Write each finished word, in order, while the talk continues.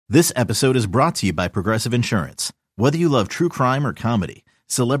This episode is brought to you by Progressive Insurance. Whether you love true crime or comedy,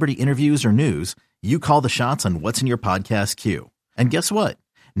 celebrity interviews or news, you call the shots on what's in your podcast queue. And guess what?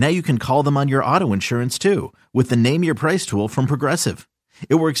 Now you can call them on your auto insurance too with the Name Your Price tool from Progressive.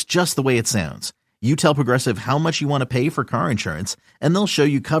 It works just the way it sounds. You tell Progressive how much you want to pay for car insurance, and they'll show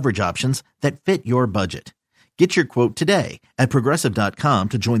you coverage options that fit your budget. Get your quote today at Progressive.com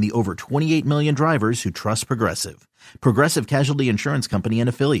to join the over 28 million drivers who trust Progressive. Progressive Casualty Insurance Company and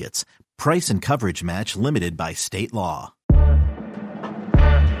Affiliates. Price and coverage match limited by state law.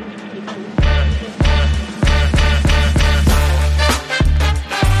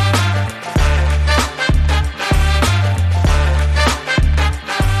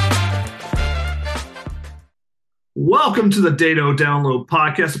 Welcome to the Dedeaux Download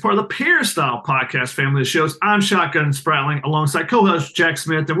Podcast, a part of the Peristyle Podcast family of shows. I'm Shotgun Spratling alongside co-host Jack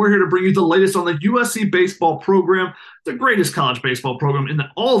Smith, and we're here to bring you the latest on the USC baseball program, the greatest college baseball program in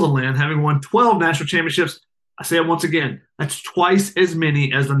all the land, having won 12 national championships. I say it once again, that's twice as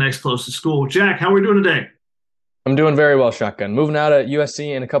many as the next closest school. Jack, how are we doing today? I'm doing very well, Shotgun. Moving out at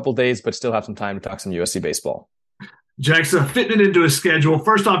USC in a couple days, but still have some time to talk some USC baseball. Jack's fitting it into his schedule.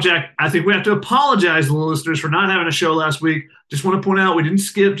 First off, Jack, I think we have to apologize to the listeners for not having a show last week. Just want to point out we didn't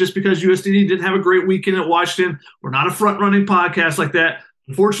skip just because USD didn't have a great weekend at Washington. We're not a front-running podcast like that.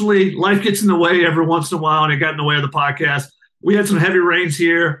 Unfortunately, life gets in the way every once in a while, and it got in the way of the podcast. We had some heavy rains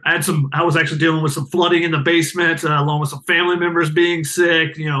here. I was actually dealing with some flooding in the basement, along with some family members being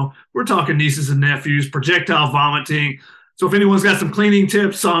sick. You know, we're talking nieces and nephews, projectile vomiting. So if anyone's got some cleaning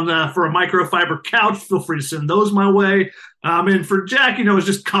tips on for a microfiber couch, feel free to send those my way. And for Jack, it's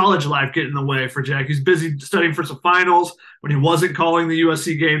just college life getting in the way for Jack. He's busy studying for some finals when he wasn't calling the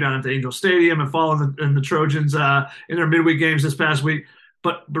USC game down at the Angel Stadium and following the Trojans in their midweek games this past week.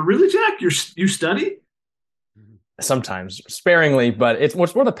 But really, Jack, you study? Sometimes, sparingly, but it's more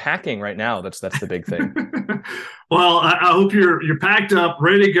the packing right now. That's the big thing. Well, I hope you're packed up,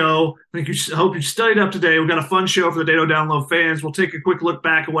 ready to go. I hope you studied up today. We've got a fun show for the Dedeaux Download fans. We'll take a quick look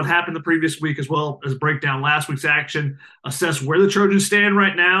back at what happened the previous week, as well as break down last week's action, assess where the Trojans stand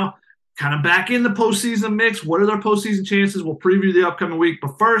right now, kind of back in the postseason mix. What are their postseason chances? We'll preview the upcoming week.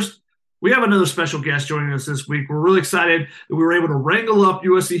 But first, we have another special guest joining us this week. We're really excited that we were able to wrangle up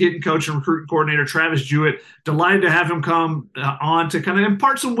USC hitting coach and recruiting coordinator Travis Jewett. Delighted to have him come on to kind of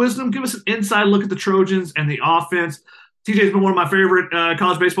impart some wisdom, give us an inside look at the Trojans and the offense. TJ's been one of my favorite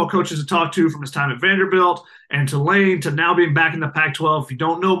college baseball coaches to talk to from his time at Vanderbilt and Tulane to now being back in the Pac-12. If you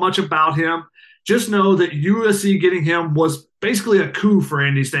don't know much about him, just know that USC getting him was basically a coup for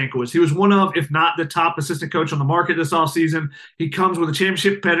Andy Stankiewicz. He was one of, if not the top assistant coach on the market this offseason. He comes with a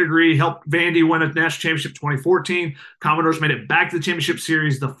championship pedigree, helped Vandy win a national championship 2014. Commodores made it back to the championship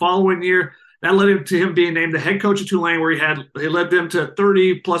series the following year. That led to him being named the head coach of Tulane, where he led them to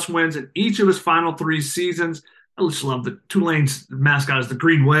 30-plus wins in each of his final 3 seasons. I just love that Tulane's mascot is the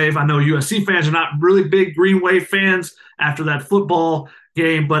Green Wave. I know USC fans are not really big Green Wave fans after that football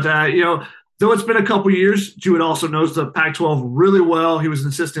game, but, though it's been a couple years, Jewett also knows the Pac-12 really well. He was an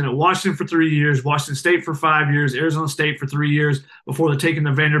assistant at Washington for 3 years, Washington State for 5 years, Arizona State for 3 years before taking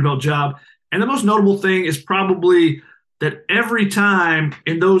the Vanderbilt job. And the most notable thing is probably that every time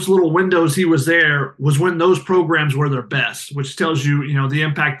in those little windows he was there was when those programs were their best, which tells you, the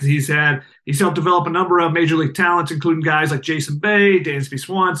impact that he's had. He's helped develop a number of major league talents, including guys like Jason Bay, Dansby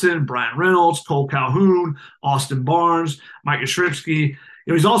Swanson, Brian Reynolds, Cole Calhoun, Austin Barnes, Mike Yastrzemski.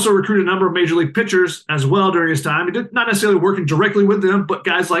 He's also recruited a number of major league pitchers as well during his time. He did not necessarily working directly with them, but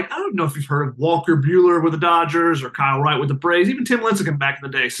guys like, I don't know if you've heard of Walker Buehler with the Dodgers or Kyle Wright with the Braves, even Tim Lincecum back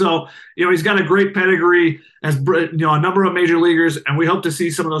in the day. So, he's got a great pedigree as, a number of major leaguers, and we hope to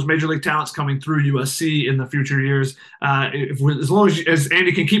see some of those major league talents coming through USC in the future years, as long as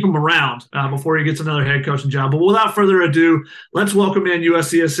Andy can keep him around before he gets another head coaching job. But without further ado, let's welcome in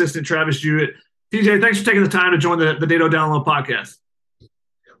USC assistant Travis Jewett. TJ, thanks for taking the time to join the Dedeaux Download podcast.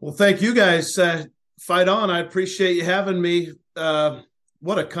 Well, thank you guys. Fight on. I appreciate you having me.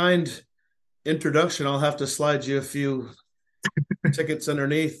 What a kind introduction. I'll have to slide you a few tickets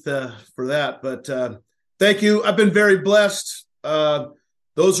underneath for that. But thank you. I've been very blessed.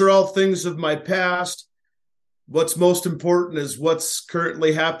 Those are all things of my past. What's most important is what's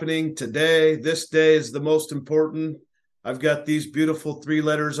currently happening today. This day is the most important. I've got these beautiful 3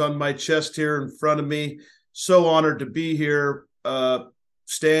 letters on my chest here in front of me. So honored to be here.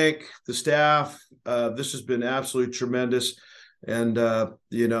 Stank, the staff, this has been absolutely tremendous. And,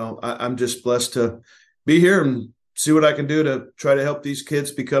 I'm just blessed to be here and see what I can do to try to help these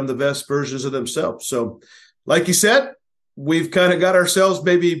kids become the best versions of themselves. So like you said, we've kind of got ourselves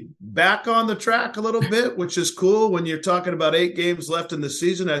maybe back on the track a little bit, which is cool. When you're talking about 8 games left in the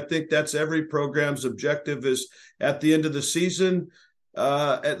season, I think that's every program's objective, is at the end of the season,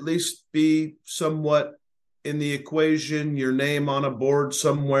 at least be somewhat in the equation, your name on a board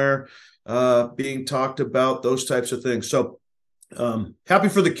somewhere, being talked about, those types of things. So happy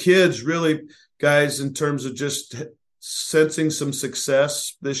for the kids, really, guys, in terms of just sensing some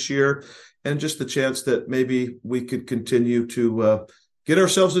success this year, and just the chance that maybe we could continue to get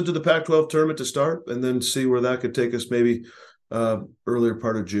ourselves into the Pac-12 tournament to start, and then see where that could take us maybe earlier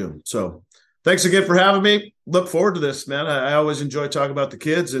part of June. So thanks again for having me. Look forward to this, man. I always enjoy talking about the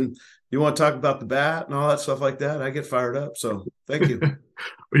kids, and you want to talk about the bat and all that stuff like that, I get fired up. So thank you.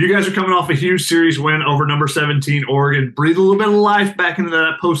 Well, you guys are coming off a huge series win over number 17 Oregon. Breathe a little bit of life back into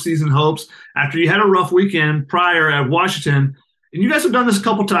that postseason hopes after you had a rough weekend prior at Washington. And you guys have done this a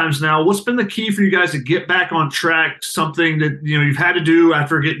couple times now. What's been the key for you guys to get back on track? Something that you've had to do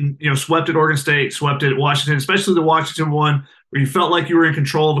after getting swept at Oregon State, swept at Washington, especially the Washington one, where you felt like you were in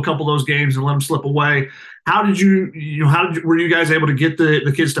control of a couple of those games and let them slip away. How did were you guys able to get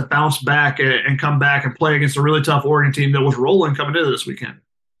the kids to bounce back and come back and play against a really tough Oregon team that was rolling coming into this weekend?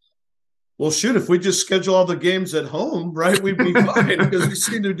 Well, shoot, if we just schedule all the games at home, right, we'd be fine, because we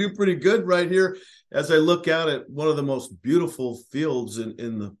seem to do pretty good right here as I look out at one of the most beautiful fields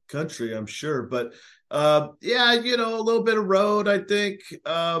in the country, I'm sure. But, yeah, a little bit of road, I think.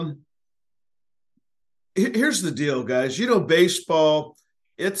 Here's the deal, guys. Baseball,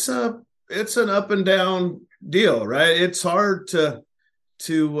 it's an up and down deal, right? It's hard to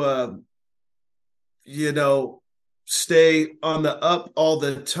stay on the up all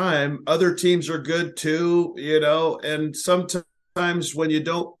the time. Other teams are good too, and sometimes when you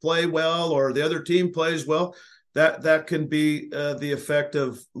don't play well or the other team plays well, that can be the effect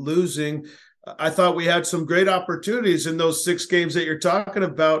of losing. I thought we had some great opportunities in those 6 games that you're talking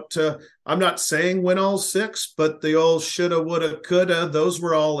about. I'm not saying win all 6, but the old shoulda, woulda, coulda, those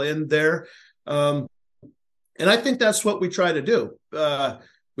were all in there. And I think that's what we try to do.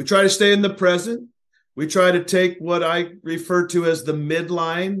 We try to stay in the present. We try to take what I refer to as the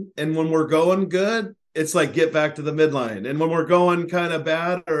midline. And when we're going good, it's like get back to the midline. And when we're going kind of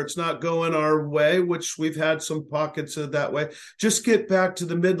bad, or it's not going our way, which we've had some pockets of that way, just get back to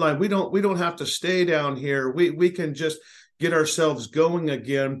the midline. We don't have to stay down here. We can just get ourselves going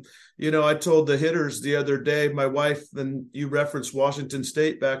again. I told the hitters the other day, my wife, and you referenced Washington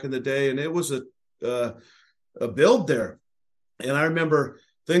State back in the day, and it was a build there. And I remember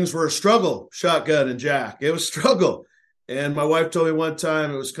things were a struggle, shotgun and jack. It was struggle. And my wife told me one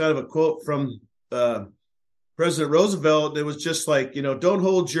time, it was kind of a quote from President Roosevelt. It was just like, don't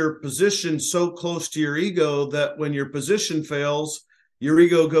hold your position so close to your ego that when your position fails, your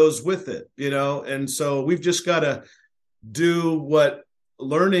ego goes with it, And so we've just got to do what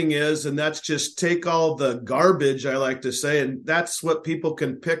learning is, and that's just take all the garbage, I like to say, and that's what people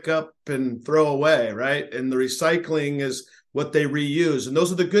can pick up and throw away, right? And the recycling is what they reuse. And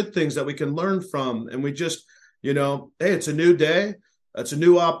those are the good things that we can learn from. And we just, hey, it's a new day. It's a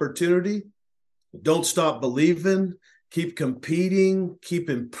new opportunity. Don't stop believing. Keep competing. Keep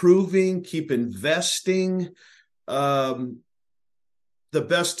improving. Keep investing. The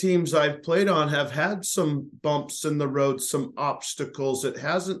best teams I've played on have had some bumps in the road, some obstacles. It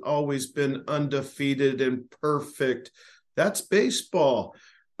hasn't always been undefeated and perfect. That's baseball.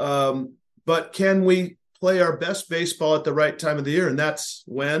 But can we play our best baseball at the right time of the year? And that's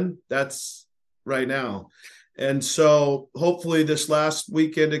right now. And so hopefully this last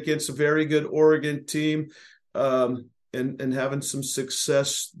weekend against a very good Oregon team, and having some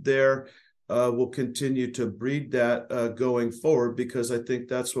success there, we'll continue to breed that going forward, because I think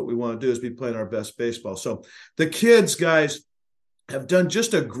that's what we want to do, is be playing our best baseball. So the kids, guys, have done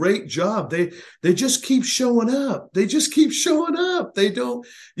just a great job. They just keep showing up. They just keep showing up. They don't,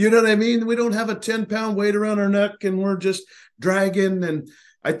 you know what I mean? We don't have a 10-pound weight around our neck and we're just dragging. And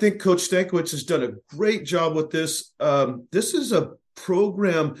I think Coach Stankiewicz has done a great job with this. This is a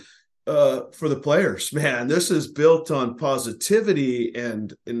program for the players, man. This is built on positivity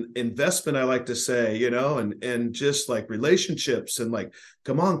and investment, I like to say, and just like relationships and like,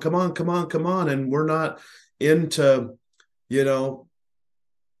 come on. And we're not into,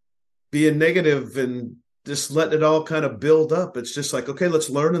 being negative and just letting it all kind of build up. It's just like, okay, let's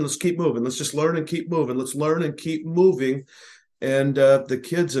learn and let's keep moving. Let's just learn and keep moving. Let's learn and keep moving. And the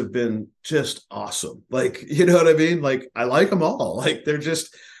kids have been just awesome. Like, you know what I mean? Like, I like them all. Like, they're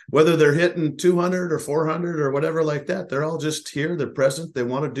just, whether they're hitting 200 or 400 or whatever like that, they're all just here. They're present. They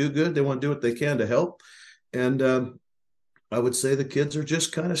want to do good. They want to do what they can to help. And I would say the kids are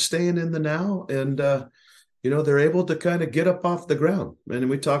just kind of staying in the now and they're able to kind of get up off the ground. And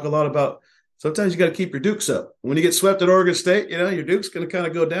we talk a lot about sometimes you got to keep your dukes up. When you get swept at Oregon State, your duke's going to kind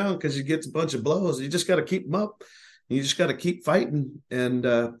of go down because you get a bunch of blows. You just got to keep them up. You just got to keep fighting, and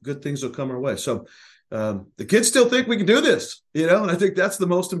good things will come our way. So the kids still think we can do this, and I think that's the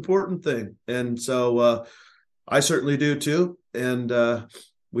most important thing. And so I certainly do too. And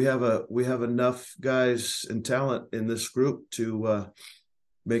we have enough guys and talent in this group to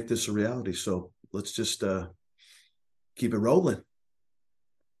make this a reality. So let's just keep it rolling.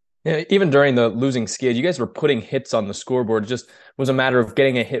 Yeah, even during the losing skid, you guys were putting hits on the scoreboard. It just was a matter of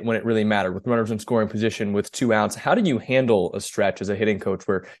getting a hit when it really mattered, with runners in scoring position with 2 outs. How did you handle a stretch as a hitting coach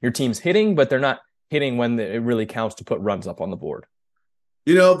where your team's hitting, but they're not hitting when it really counts to put runs up on the board?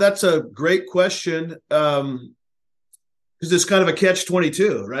 That's a great question, because it's kind of a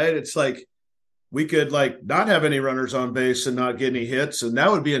catch-22, right? It's like we could not have any runners on base and not get any hits, and that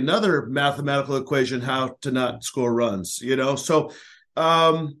would be another mathematical equation how to not score runs. So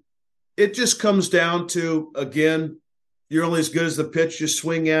it just comes down to, again, you're only as good as the pitch you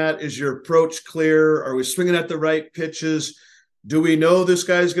swing at. Is your approach clear? Are we swinging at the right pitches? Do we know this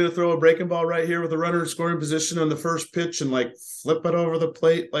guy's going to throw a breaking ball right here with a runner in scoring position on the first pitch and flip it over the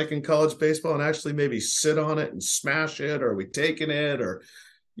plate like in college baseball and actually maybe sit on it and smash it? Or are we taking it? Or,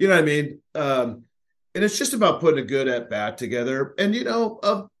 you know what I mean? And it's just about putting a good at bat together. And,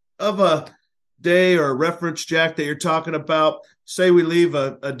 of a day or a reference, Jack, that you're talking about, say we leave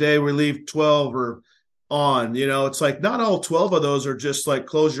a day, we leave 12 or on, it's like not all 12 of those are just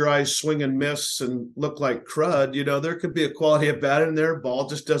close your eyes, swing and miss and look like crud. There could be a quality at bat in there. Ball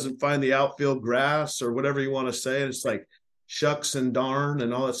just doesn't find the outfield grass or whatever you want to say. And it's like shucks and darn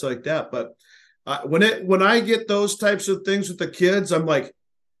and all that's like that. But when I get those types of things with the kids, I'm like,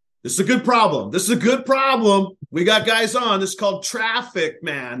 this is a good problem. This is a good problem. We got guys on. This is called traffic,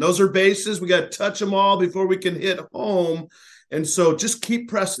 man. Those are bases. We got to touch them all before we can hit home. And so just keep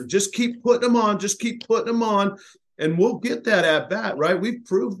pressing. Just keep putting them on. Just keep putting them on. And we'll get that at bat, right? We've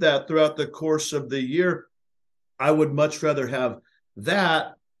proved that throughout the course of the year. I would much rather have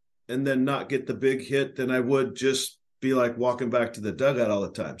that and then not get the big hit than I would just be walking back to the dugout all the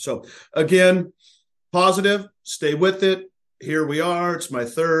time. So, again, positive, stay with it. Here we are. It's my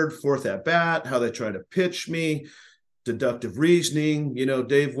third, fourth at bat, how they try to pitch me, deductive reasoning.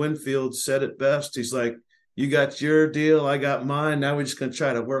 Dave Winfield said it best. He's like, you got your deal, I got mine. Now we're just going to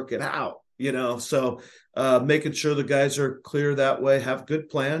try to work it out, So making sure the guys are clear that way, have good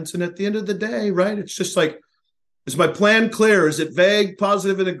plans. And at the end of the day, right, it's just is my plan clear? Is it vague,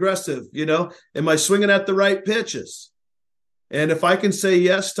 positive, and aggressive? Am I swinging at the right pitches? And if I can say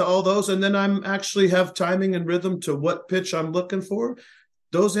yes to all those, and then I'm actually have timing and rhythm to what pitch I'm looking for,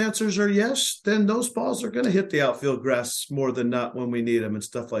 those answers are yes, then those balls are going to hit the outfield grass more than not when we need them and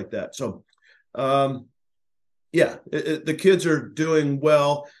stuff like that. So, the kids are doing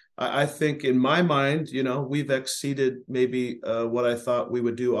well. I think in my mind, we've exceeded maybe what I thought we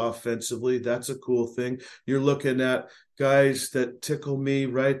would do offensively. That's a cool thing. You're looking at guys that tickle me,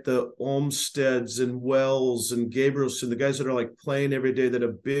 right? The Olmsteads and Wells and Gabrielson, the guys that are playing every day that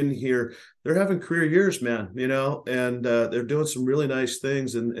have been here. They're having career years, man, and they're doing some really nice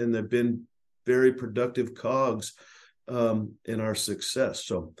things, and they've been very productive cogs in our success.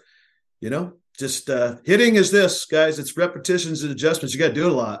 So, just hitting is this, guys. It's repetitions and adjustments. You got to do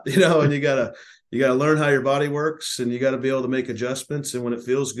it a lot, and you got to learn how your body works, and you got to be able to make adjustments. And when it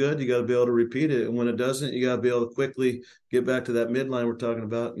feels good, you got to be able to repeat it. And when it doesn't, you got to be able to quickly get back to that midline we're talking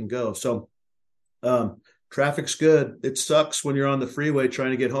about and go. So traffic's good. It sucks when you're on the freeway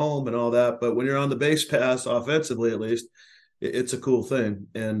trying to get home and all that. But when you're on the base pass, offensively at least, it's a cool thing.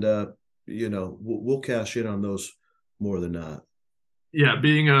 And, we'll cash in on those more than not. Yeah,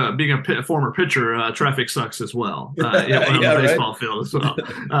 being a former pitcher, traffic sucks as well. On the baseball field as well.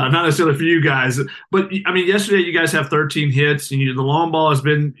 Not necessarily for you guys, but I mean, yesterday you guys have 13 hits. The long ball has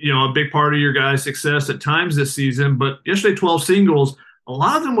been, a big part of your guys' success at times this season. But yesterday, 12 singles, a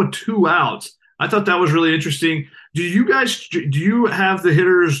lot of them with 2 outs. I thought that was really interesting. Do you have the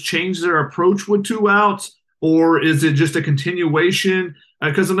hitters change their approach with 2 outs, or is it just a continuation?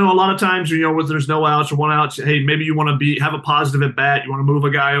 Because I know a lot of times, when there's no outs or 1 out, hey, maybe you want to have a positive at bat. You want to move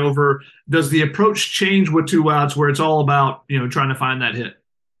a guy over. Does the approach change with 2 outs where it's all about, trying to find that hit?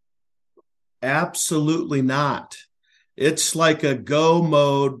 Absolutely not. It's like a go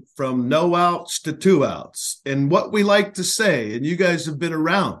mode from no outs to 2 outs. And what we like to say, and you guys have been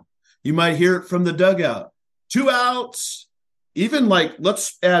around, you might hear it from the dugout, 2 outs. Even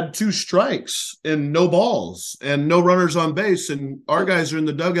let's add 2 strikes and no balls and no runners on base. And our guys are in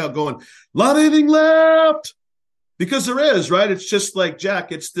the dugout going, lot of inning left, Because there is, right? It's just like,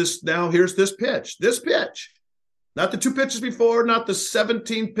 Jack, it's this now, here's this pitch, not the 2 pitches before, not the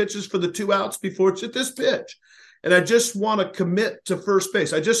 17 pitches for the 2 outs before, it's at this pitch. And I just want to commit to first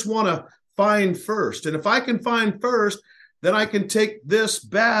base. I just want to find first. And if I can find first, then I can take this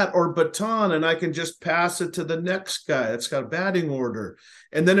bat or baton and I can just pass it to the next guy that's got a batting order.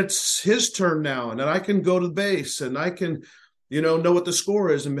 And then it's his turn now. And then I can go to the base and I can, know what the score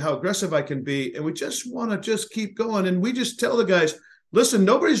is and how aggressive I can be. And we just want to just keep going. And we just tell the guys, listen,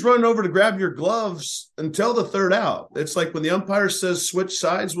 nobody's running over to grab your gloves until the 3rd out. It's like when the umpire says switch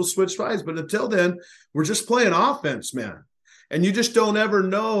sides, we'll switch sides. But until then, we're just playing offense, man. And you just don't ever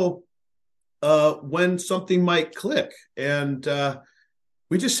know when something might click. And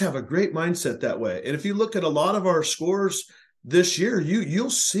we just have a great mindset that way. And if you look at a lot of our scores this year, you'll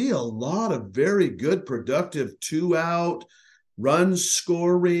see a lot of very good, productive 2-out runs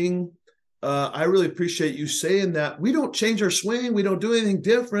scoring. I really appreciate you saying that. We don't change our swing. We don't do anything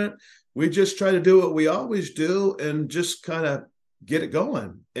different. We just try to do what we always do and just kind of get it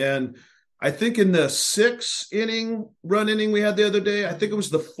going. And I think in the 6-inning run inning we had the other day, I think it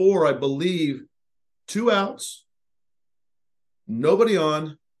was the 4, I believe, 2 outs, nobody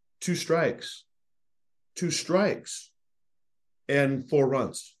on, 2 strikes, and 4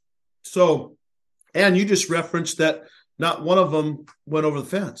 runs. So, and you just referenced that not one of them went over the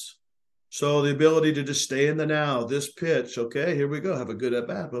fence. So the ability to just stay in the now, this pitch, okay, here we go, have a good at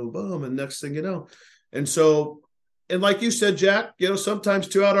bat, boom, boom, and next thing you know. And so, and like you said, Jack, sometimes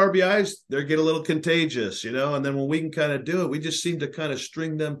 2-out RBIs, they get a little contagious, and then when we can kind of do it, we just seem to kind of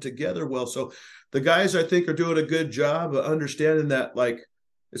string them together well. So the guys, I think, are doing a good job of understanding that, like,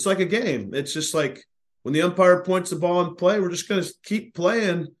 it's like a game. It's just like when the umpire points the ball in play, we're just going to keep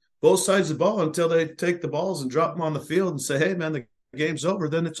playing both sides of the ball until they take the balls and drop them on the field and say, hey, man, the game's over,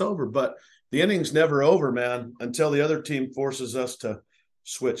 then it's over. But the inning's never over, man, until the other team forces us to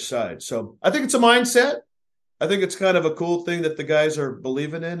switch sides. So I think it's a mindset. I think it's kind of a cool thing that the guys are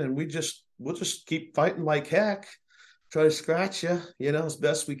believing in, and we'll just keep fighting like heck, try to scratch you, as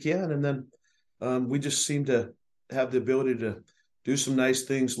best we can. And then we just seem to have the ability to do some nice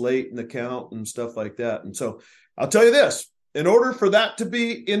things late in the count and stuff like that. And so I'll tell you this, in order for that to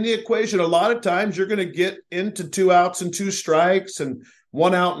be in the equation, a lot of times you're going to get into 2 outs and 2 strikes and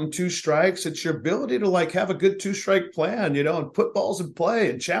 1 out and 2 strikes. It's your ability to have a good 2-strike plan, and put balls in play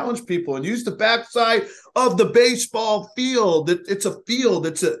and challenge people and use the backside of the baseball field. It's a field.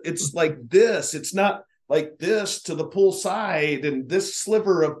 It's like this. It's not like this to the pull side and this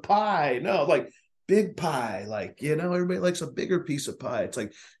sliver of pie. No, like big pie. Everybody likes a bigger piece of pie. It's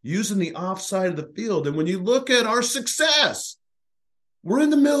like using the offside of the field. And when you look at our success, we're in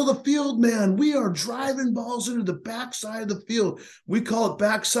the middle of the field, man. We are driving balls into the backside of the field. We call it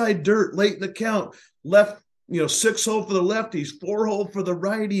backside dirt late in the count. Left, 6-hole for the lefties, 4-hole for the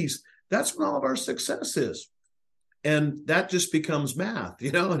righties. That's when all of our success is. And that just becomes math,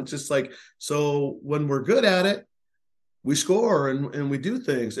 It's just like, so when we're good at it, we score and we do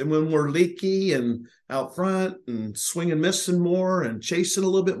things. And when we're leaky and out front and swinging, missing more and chasing a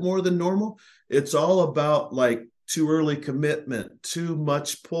little bit more than normal, it's all about too early commitment, too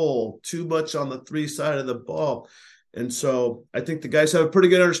much pull, too much on the 3 side of the ball. And so I think the guys have a pretty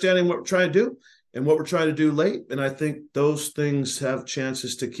good understanding of what we're trying to do and what we're trying to do late. And I think those things have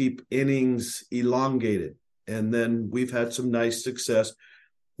chances to keep innings elongated. And then we've had some nice success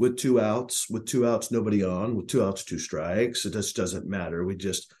with 2 outs, nobody on, with 2 outs, 2 strikes. It just doesn't matter. We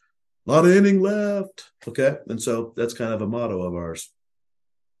just, a lot of inning left. Okay. And so that's kind of a motto of ours.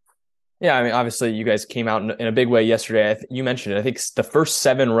 Yeah, I mean, obviously, you guys came out in a big way yesterday. You mentioned it. I think the first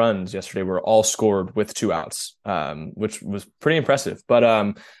 7 runs yesterday were all scored with 2 outs, which was pretty impressive.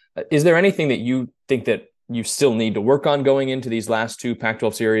 But is there anything that you think that you still need to work on going into these last 2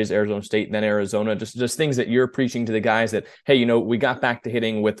 Pac-12 series, Arizona State and then Arizona? Just things that you're preaching to the guys that, hey, we got back to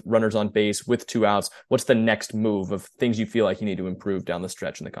hitting with runners on base with 2 outs. What's the next move of things you feel like you need to improve down the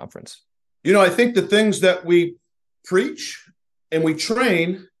stretch in the conference? I think the things that we preach and we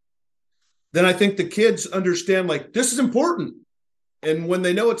train, then I think the kids understand this is important. And when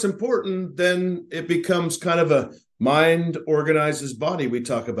they know it's important, then it becomes kind of a mind organizes body we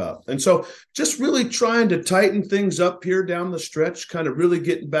talk about. And so just really trying to tighten things up here down the stretch, kind of really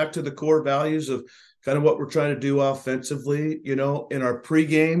getting back to the core values of kind of what we're trying to do offensively, in our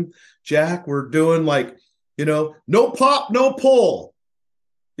pregame, Jack, we're doing no pop, no pull.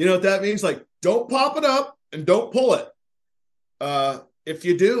 You know what that means? Don't pop it up and don't pull it. If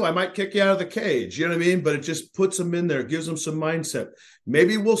you do, I might kick you out of the cage. You know what I mean? But it just puts them in there, gives them some mindset.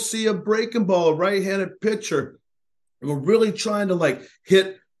 Maybe we'll see a breaking ball, a right-handed pitcher. And we're really trying to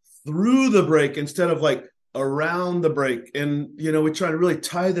hit through the break instead of around the break. And, we try to really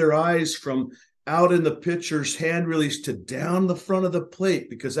tie their eyes from out in the pitcher's hand release to down the front of the plate,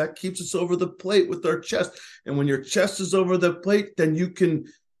 because that keeps us over the plate with our chest. And when your chest is over the plate, then you can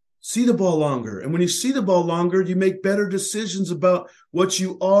see the ball longer. And when you see the ball longer, you make better decisions about what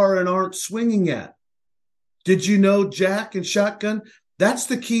you are and aren't swinging at. Did you know, Jack and Shotgun? That's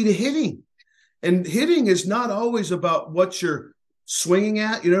the key to hitting. And hitting is not always about what you're swinging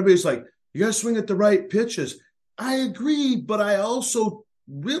at. Everybody's like, you got to swing at the right pitches. I agree, but I also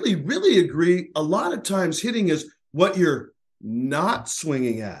really, really agree. A lot of times hitting is what you're not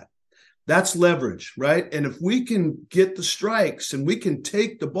swinging at. That's leverage, right? And if we can get the strikes and we can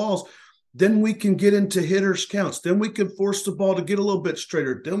take the balls, then we can get into hitters' counts. Then we can force the ball to get a little bit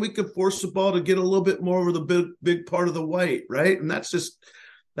straighter. Then we can force the ball to get a little bit more over the big part of the white, right? And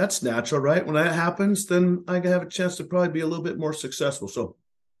that's natural, right? When that happens, then I have a chance to probably be a little bit more successful. So,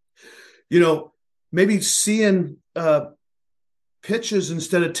 maybe seeing pitches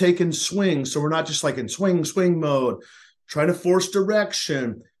instead of taking swings. So we're not just like in swing mode, trying to force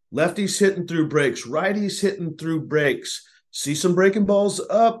direction. Lefties hitting through breaks, righties hitting through breaks. See some breaking balls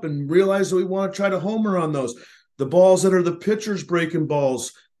up and realize that we want to try to homer on those. The balls that are the pitcher's breaking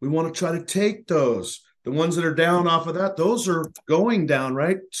balls, we want to try to take those. The ones that are down off of that, those are going down,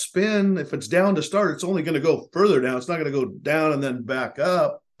 right? Spin, if it's down to start, it's only going to go further down. It's not going to go down and then back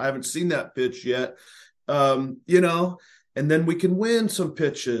up. I haven't seen that pitch yet, and then we can win some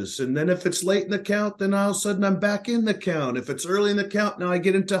pitches. And then if it's late in the count, then all of a sudden I'm back in the count. If it's early in the count, now I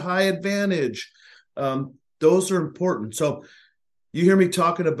get into high advantage. Those are important. So you hear me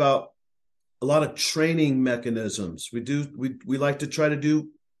talking about a lot of training mechanisms. We like to try to do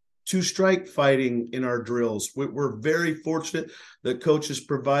two-strike fighting in our drills. We're very fortunate that coach has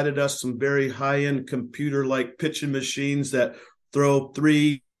provided us some very high-end computer-like pitching machines that throw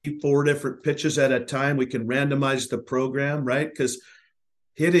 3-4 different pitches at a time. We can randomize the program, right? Because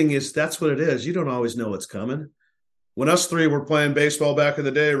hitting that's what it is. You don't always know what's coming. When us three were playing baseball back in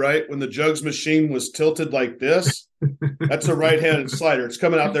the day, right? When the jugs machine was tilted like this, that's a right-handed slider. It's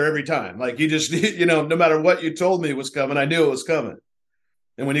coming out there every time. Like you just, no matter what you told me was coming, I knew it was coming.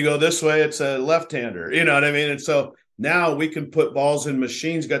 And when you go this way, it's a left-hander. You know what I mean? And so now we can put balls in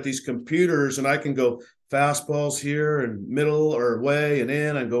machines, got these computers, and I can go fastballs here and middle or away and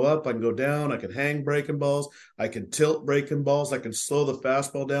in. I can go up, I can go down, I can hang breaking balls, I can tilt breaking balls, I can slow the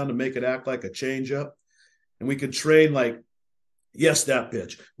fastball down to make it act like a changeup. And we can train like, yes, that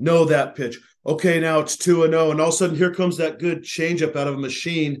pitch, no, that pitch. Okay, now it's 2-0, and all of a sudden here comes that good changeup out of a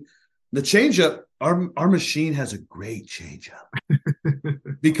machine. The changeup, our machine has a great changeup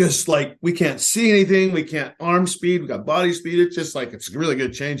because like we can't see anything, we can't arm speed, we got body speed. It's just like it's a really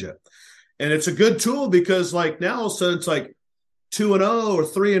good changeup. And it's a good tool because like now all of a sudden it's like 2-0 or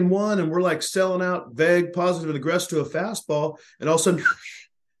 3-1, and we're like selling out vague, positive, and aggressive to a fastball. And all of a sudden,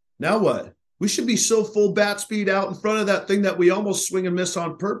 now what? We should be so full bat speed out in front of that thing that we almost swing and miss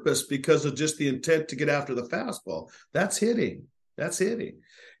on purpose because of just the intent to get after the fastball. That's hitting.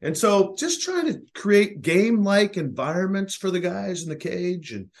 And so just trying to create game-like environments for the guys in the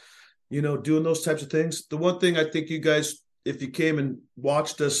cage and, doing those types of things. The one thing I think you guys, if you came and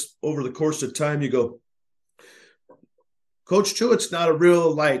watched us over the course of time, you go, Coach Jewett's not a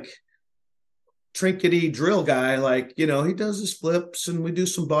real trinkety drill guy. He does his flips and we do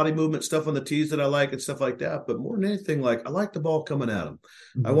some body movement stuff on the tees that I like and stuff like that. But more than anything, I like the ball coming at them.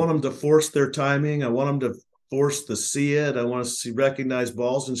 Mm-hmm. I want them to force their timing. I want them to force to see it. I want to recognize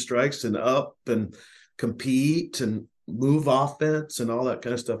balls and strikes and up and compete and move offense and all that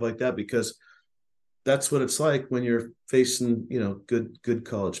kind of stuff like that, because that's what it's like when you're facing, good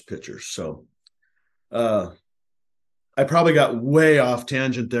college pitchers. So I probably got way off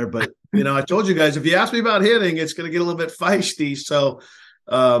tangent there, but I told you guys, if you ask me about hitting, it's going to get a little bit feisty. So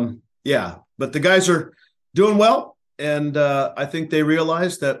but the guys are doing well. And I think they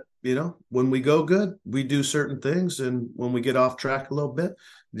realize that, when we go good, we do certain things. And when we get off track a little bit,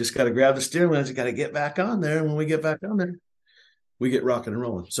 you just got to grab the steering wheel. You got to get back on there. And when we get back on there, we get rocking and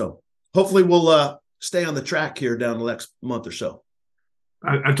rolling. So hopefully we'll stay on the track here down the next month or so.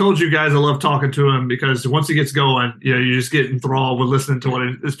 I told you guys I love talking to him because once he gets going, you just get enthralled with listening to what,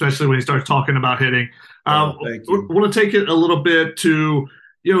 especially when he starts talking about hitting. Thank you. I want to take it a little bit to,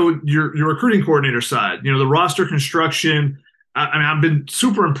 your recruiting coordinator side, the roster construction. I've been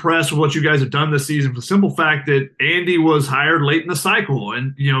super impressed with what you guys have done this season for the simple fact that Andy was hired late in the cycle.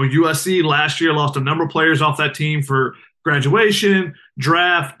 And, USC last year lost a number of players off that team for graduation,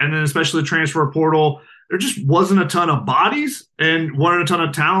 draft, and then especially the transfer portal. there just wasn't a ton of bodies and wasn't a ton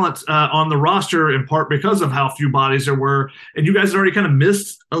of talent on the roster, in part because of how few bodies there were. And you guys had already kind of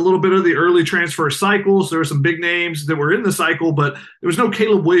missed a little bit of the early transfer cycles. There were some big names that were in the cycle, but there was no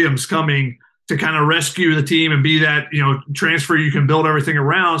Caleb Williams coming to kind of rescue the team and be that, transfer you can build everything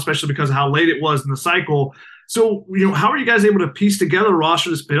around, especially because of how late it was in the cycle. So, how are you guys able to piece together a roster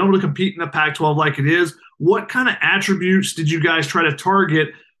that's been able to compete in the Pac-12 like it is? What kind of attributes did you guys try to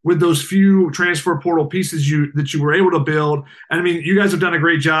target with those few transfer portal pieces that you were able to build? And I mean, you guys have done a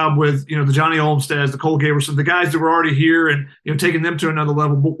great job with, the Johnny Olmsteads, the Cole Gaberson, the guys that were already here and, taking them to another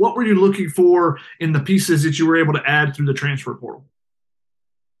level. But what were you looking for in the pieces that you were able to add through the transfer portal?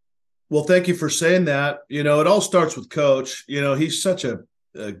 Well, thank you for saying that. It all starts with Coach. He's such a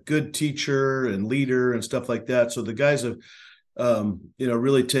good teacher and leader and stuff like that. So the guys have,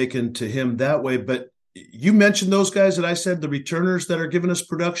 really taken to him that way. But you mentioned those guys that I said, the returners that are giving us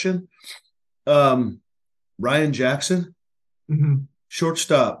production. Ryan Jackson,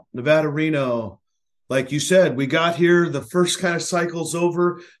 shortstop, Nevada Reno. Like you said, we got here, the first kind of cycle's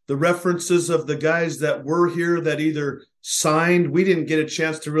over. The references of the guys that were here that either signed, we didn't get a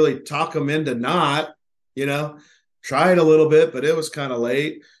chance to really talk them into not, tried a little bit, but it was kind of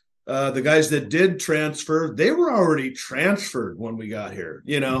late. The guys that did transfer, they were already transferred when we got here,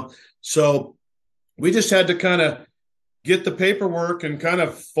 So we just had to kind of get the paperwork and kind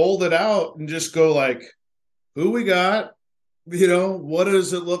of fold it out and just go like, who we got, what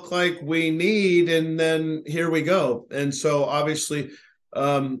does it look like we need? And then here we go. And so obviously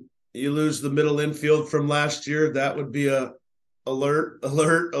you lose the middle infield from last year. That would be a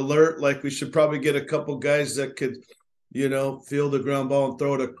alert. Like we should probably get a couple guys that could, field the ground ball and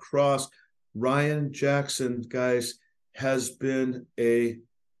throw it across. Ryan Jackson, guys, has been a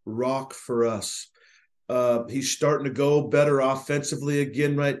rock for us. He's starting to go better offensively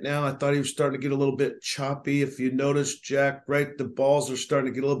again right now. I thought he was starting to get a little bit choppy. If you notice, Jack, right, the balls are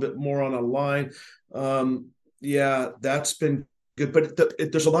starting to get a little bit more on a line. That's been good. But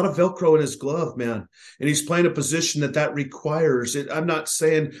there's a lot of Velcro in his glove, man. And he's playing a position that requires it. I'm not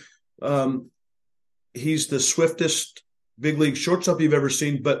saying he's the swiftest big league shortstop you've ever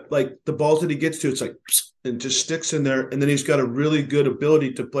seen, but like the balls that he gets to, it's like and just sticks in there. And then he's got a really good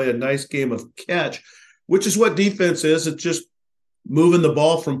ability to play a nice game of catch, which is what defense is. It's just moving the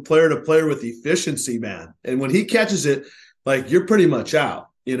ball from player to player with efficiency, man. And when he catches it, like you're pretty much out.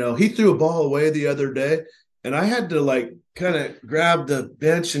 He threw a ball away the other day, and I had to like kind of grab the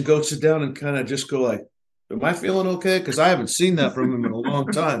bench and go sit down and kind of just go like, am I feeling okay? Because I haven't seen that from him in a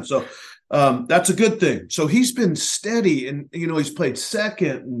long time. So that's a good thing. So he's been steady, and, he's played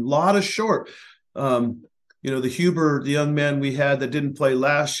second and a lot of short. The Huber, the young man we had that didn't play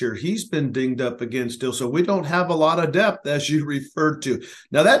last year, he's been dinged up again still. So we don't have a lot of depth, as you referred to.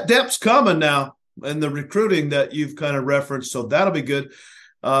 Now that depth's coming now, and the recruiting that you've kind of referenced. So that'll be good.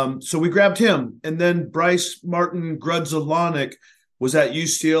 So we grabbed him. And then Bryce Martin Grudzelanek was at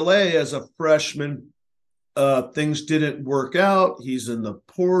UCLA as a freshman. Things didn't work out. He's in the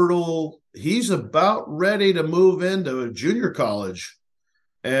portal. He's about ready to move into a junior college.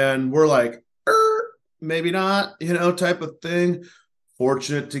 And we're like, maybe not, type of thing.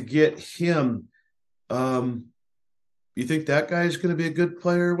 Fortunate to get him. You think that guy is going to be a good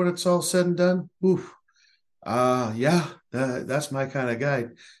player when it's all said and done? Oof. That's my kind of guy.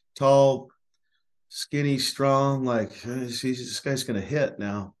 Tall, skinny, strong. Like this guy's going to hit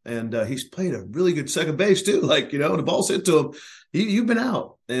now. And he's played a really good second base too. Like, the ball's hit to him. You've been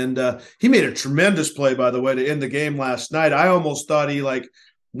out. And he made a tremendous play, by the way, to end the game last night. I almost thought he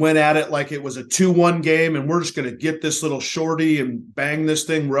went at it like it was a 2-1 game and we're just going to get this little shorty and bang this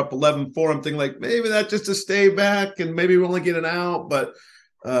thing. We're up 11-4. I'm thinking like maybe that's just a stay back and maybe we only get an out. But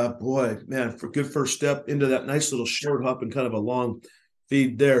boy, man, for good first step into that nice little short hop and kind of a long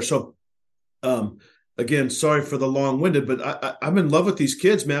feed there. So again, sorry for the long-winded, but I'm in love with these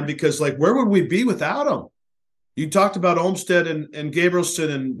kids, man, because like where would we be without them? You talked about Olmstead and Gabrielson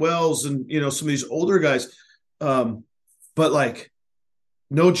and Wells and, some of these older guys. But like,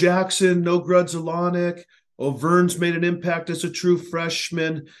 no Jackson, no Grudzelanek. O'Verne's made an impact as a true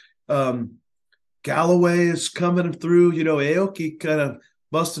freshman. Galloway is coming through. Aoki kind of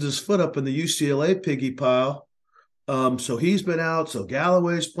busted his foot up in the UCLA piggy pile. So he's been out. So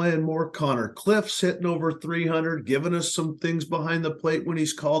Galloway's playing more. Connor Cliff's hitting over 300, giving us some things behind the plate when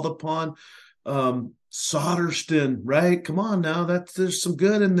he's called upon. Soderston, right? Come on now. There's some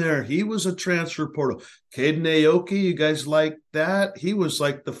good in there. He was a transfer portal. Caden Aoki, you guys like that? He was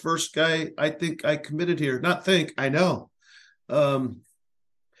like the first guy I think I committed here. I know.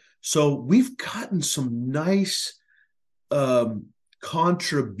 So we've gotten some nice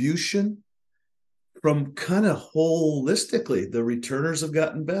contribution from kind of holistically, the returners have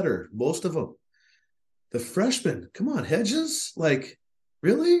gotten better, most of them. The freshmen, come on, Hedges, like,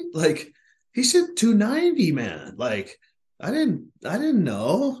 really? Like, he's at 290, man. Like, I didn't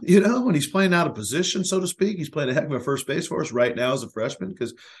know, when he's playing out of position, so to speak. He's playing a heck of a first base for us right now as a freshman,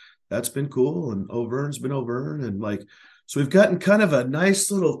 because that's been cool. And Auvergne's been Auvergne. And like, so we've gotten kind of a nice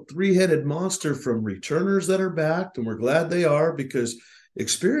little three-headed monster from returners that are back, and we're glad they are, because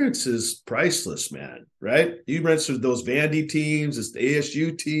experience is priceless, man, right? You mentioned those Vandy teams, it's the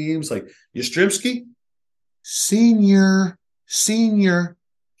ASU teams, like Yastrzemski, senior.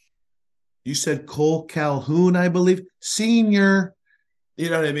 You said Cole Calhoun, I believe, senior. You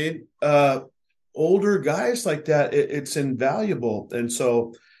know what I mean? Older guys like that, it's invaluable. And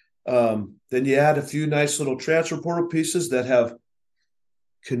so then you add a few nice little transfer portal pieces that have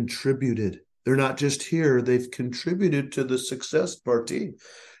contributed. They're not just here, they've contributed to the success of our team.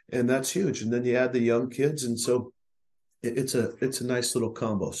 And that's huge. And then you add the young kids. And so it's a nice little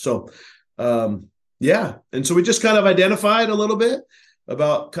combo. So, yeah. And so we just kind of identified a little bit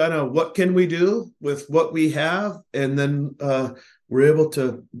about kind of what can we do with what we have. And then we're able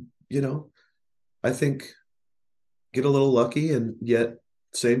to, I think, get a little lucky. And yet, at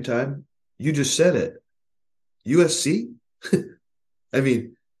the same time, you just said it. USC, I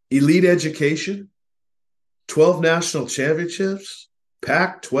mean, elite education, 12 national championships,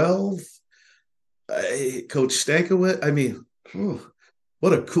 Pac-12, Coach Stankiewicz. I mean,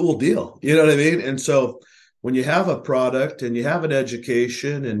 what a cool deal. You know what I mean? And so when you have a product and you have an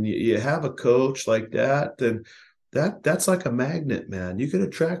education and you have a coach like that, then that's like a magnet, man. You can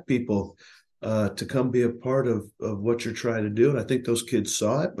attract people to come be a part of what you're trying to do. And I think those kids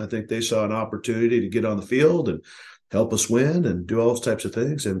saw it. I think they saw an opportunity to get on the field and help us win and do all those types of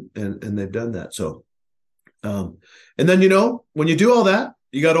things. And they've done that. So, and then, when you do all that,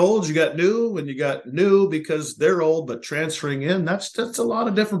 you got old, you got new, and you got new because they're old, but transferring in, that's a lot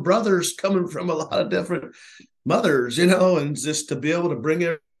of different brothers coming from a lot of different mothers, and just to be able to bring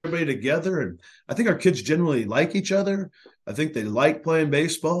everybody together. And I think our kids generally like each other. I think they like playing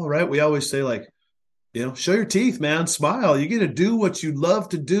baseball, right? We always say, like, show your teeth, man, smile. You're going to do what you love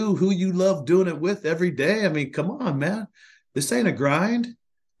to do, who you love doing it with every day. I mean, come on, man. This ain't a grind.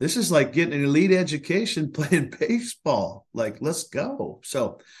 This is like getting an elite education playing baseball. Like, let's go.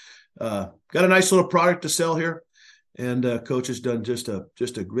 So got a nice little product to sell here. And Coach has done just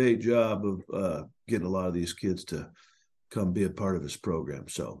a great job of getting a lot of these kids to come be a part of his program.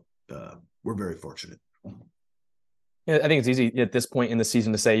 So we're very fortunate. Yeah, I think it's easy at this point in the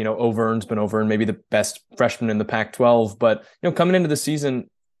season to say, Auvergne's been Auvergne, maybe the best freshman in the Pac-12. But, coming into the season,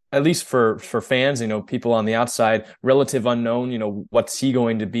 at least for fans, people on the outside, relative unknown, what's he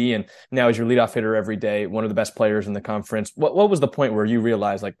going to be? And now he's your leadoff hitter every day, one of the best players in the conference. What was the point where you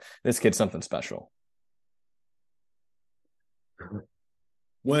realized, like, this kid's something special?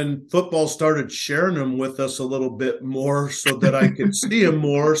 When football started sharing him with us a little bit more so that I could see him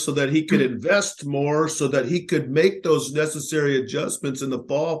more, so that he could invest more, so that he could make those necessary adjustments in the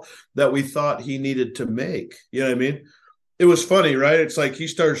fall that we thought he needed to make. You know what I mean? It was funny, right? It's like he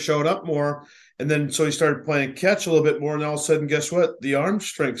started showing up more, and then so he started playing catch a little bit more, and all of a sudden, guess what? The arm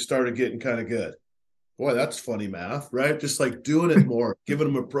strength started getting kind of good. Boy, that's funny math, right? Just like doing it more, giving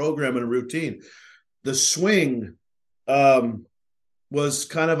him a program and a routine. The swing was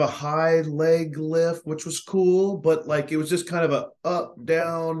kind of a high leg lift, which was cool, but like it was just kind of a up,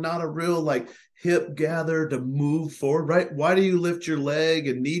 down, not a real like hip gather to move forward, right? Why do you lift your leg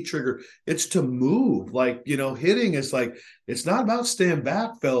and knee trigger? It's to move. Like, hitting is like, it's not about staying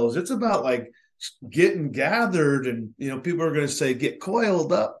back, fellas. It's about like getting gathered and, people are going to say, get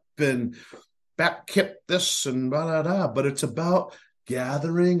coiled up and back hip this and blah, blah, blah. But it's about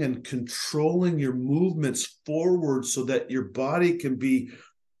gathering and controlling your movements forward so that your body can be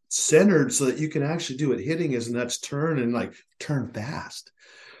centered so that you can actually do it. Hitting is, and that's turn and like turn fast.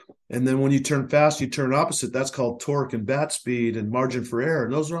 And then when you turn fast, you turn opposite. That's called torque and bat speed and margin for error.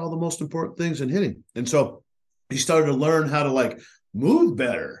 And those are all the most important things in hitting. And so he started to learn how to like move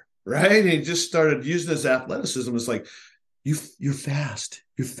better, right? And he just started using his athleticism. It's like, you're fast.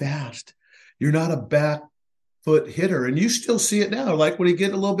 You're fast. You're not a back foot hitter. And you still see it now. Like when he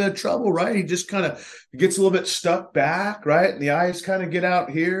gets a little bit of trouble, right? He just kind of gets a little bit stuck back, right? And the eyes kind of get out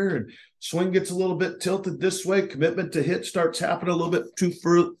here and swing gets a little bit tilted this way. Commitment to hit starts happening a little bit too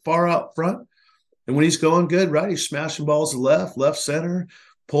far out front. And when he's going good, right? He's smashing balls to left center,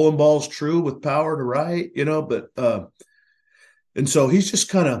 pulling balls true with power to right, but and so he's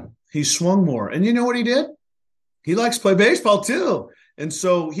just he swung more. And you know what he did? He likes to play baseball too. And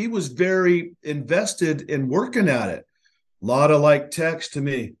so he was very invested in working at it. A lot of like text to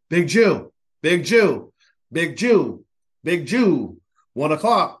me, Big Jew, Big Jew, Big Jew, Big Jew. 1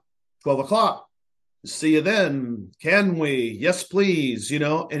 o'clock, 12 o'clock. See you then. Can we? Yes, please.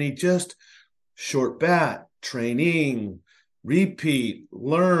 And he just short bat, training, repeat,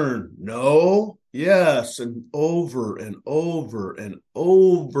 learn, no, yes, and over and over and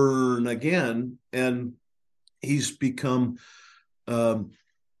over and again. And he's become a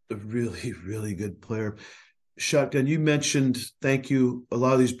really, really good player. Shotgun, you mentioned, thank you, a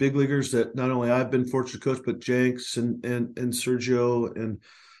lot of these big leaguers that not only I've been fortunate to coach, but Jenks and Sergio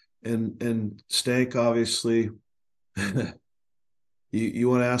and Stank, obviously. You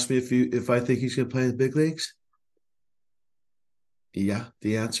want to ask me if I think he's going to play in the big leagues? Yeah,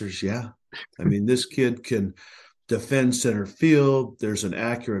 the answer is yeah. I mean, this kid can defend center field. There's an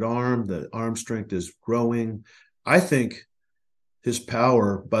accurate arm. The arm strength is growing. I think his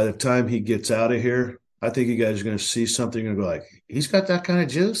power, by the time he gets out of here, I think you guys are going to see something and go like, he's got that kind of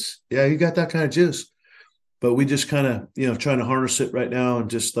juice. Yeah, he got that kind of juice. But we just kind of, trying to harness it right now and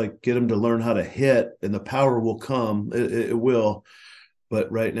just like get him to learn how to hit, and the power will come. It will.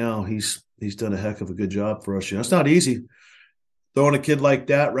 But right now he's done a heck of a good job for us. It's not easy throwing a kid like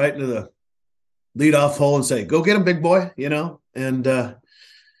that right into the leadoff hole and say, go get him, big boy, And I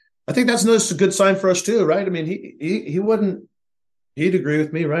think that's a good sign for us too, right? I mean, he'd agree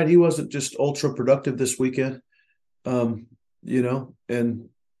with me, right? He wasn't just ultra productive this weekend, and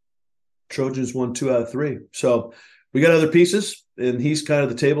Trojans won 2 out of 3. So we got other pieces, and he's kind of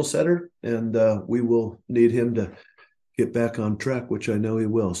the table setter, and we will need him to get back on track, which I know he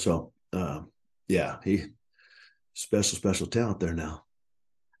will. So, he special talent there now.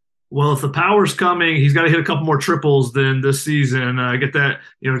 Well, if the power's coming, he's got to hit a couple more triples than this season. Get that,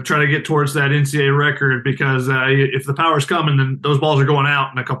 try to get towards that NCAA record, because if the power's coming, then those balls are going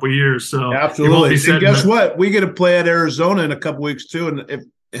out in a couple of years. So absolutely. And guess what? We get to play at Arizona in a couple weeks too, and if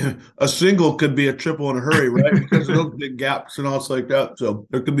a single could be a triple in a hurry, right? Because of those big gaps and all stuff like that. So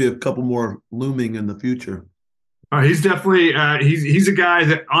there could be a couple more looming in the future. He's definitely he's a guy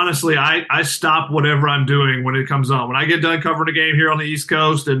that honestly I stop whatever I'm doing when it comes on. When I get done covering a game here on the East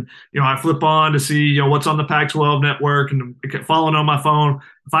Coast, and I flip on to see what's on the Pac-12 network and following on my phone.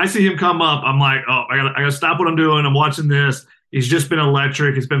 If I see him come up, I'm like, oh, I gotta stop what I'm doing. I'm watching this. He's just been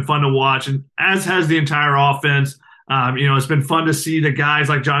electric. It's been fun to watch, and as has the entire offense. It's been fun to see the guys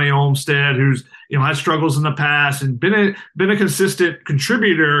like Johnny Olmstead, who's had struggles in the past and been a consistent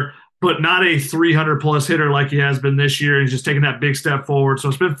contributor, but not a 300-plus hitter like he has been this year. He's just taking that big step forward. So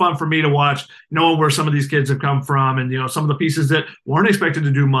it's been fun for me to watch, knowing where some of these kids have come from, and some of the pieces that weren't expected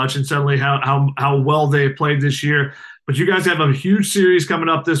to do much, and suddenly how well they played this year. But you guys have a huge series coming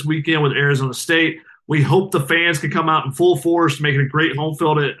up this weekend with Arizona State. We hope the fans can come out in full force, make it a great home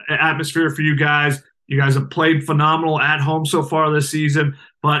field atmosphere for you guys. You guys have played phenomenal at home so far this season,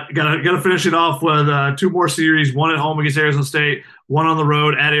 but gotta finish it off with 2 more series, one at home against Arizona State, one on the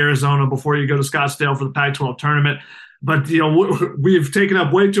road at Arizona before you go to Scottsdale for the Pac-12 tournament. But, we've taken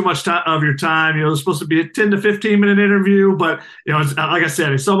up way too much of your time. It's supposed to be a 10 to 15-minute interview, but, it's, like I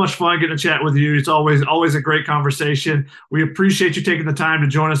said, it's so much fun getting to chat with you. It's always a great conversation. We appreciate you taking the time to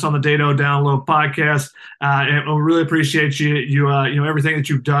join us on the Dedeaux Download podcast. And we really appreciate you everything that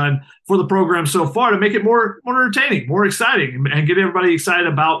you've done for the program so far to make it more entertaining, more exciting, and get everybody excited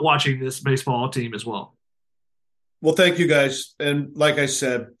about watching this baseball team as well. Well, thank you guys. And like I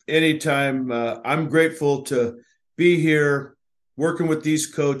said, anytime, I'm grateful to be here working with these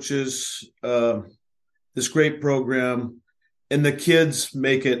coaches, this great program, and the kids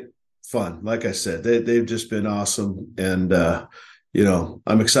make it fun. Like I said, they've just been awesome. And,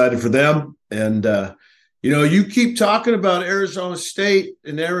 I'm excited for them. And, you keep talking about Arizona State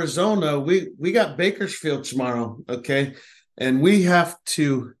and Arizona. We got Bakersfield tomorrow. Okay. And we have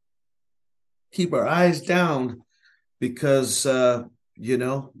to keep our eyes down because,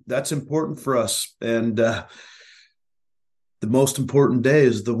 that's important for us. And, the most important day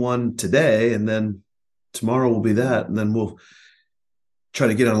is the one today, and then tomorrow will be that, and then we'll try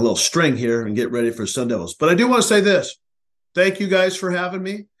to get on a little string here and get ready for Sun Devils. But I do want to say this. Thank you guys for having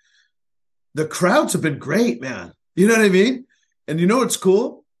me. The crowds have been great, man. You know what I mean? And what's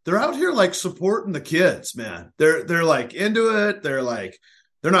cool? They're out here like supporting the kids, man. They're like into it. They're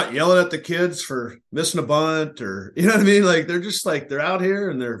not yelling at the kids for missing a bunt or, you know what I mean? Like, they're just like, they're out here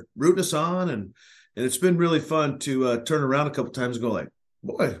and they're rooting us on, and it's been really fun to turn around a couple times and go like,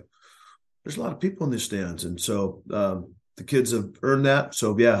 boy, there's a lot of people in the stands. And so the kids have earned that.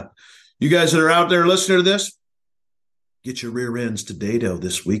 So, yeah, you guys that are out there listening to this, get your rear ends to Dedeaux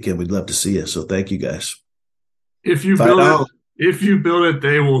this weekend. We'd love to see you. So thank you guys. If you build If you build it,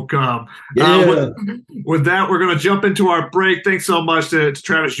 they will come. Yeah. With that, we're going to jump into our break. Thanks so much to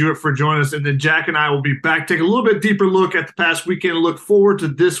Travis Jewett for joining us. And then Jack and I will be back, take a little bit deeper look at the past weekend and look forward to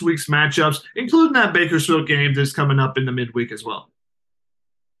this week's matchups, including that Bakersfield game that's coming up in the midweek as well.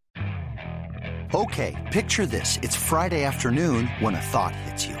 Okay, picture this. It's Friday afternoon when a thought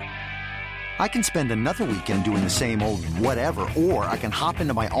hits you. I can spend another weekend doing the same old whatever, or I can hop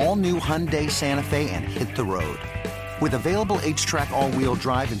into my all-new Hyundai Santa Fe and hit the road. With available H-Track all-wheel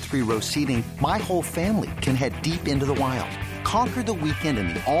drive and 3-row seating, my whole family can head deep into the wild. Conquer the weekend in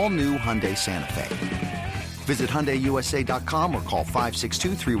the all-new Hyundai Santa Fe. Visit HyundaiUSA.com or call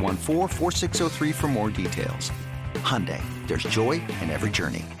 562-314-4603 for more details. Hyundai, there's joy in every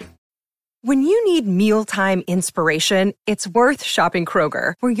journey. When you need mealtime inspiration, it's worth shopping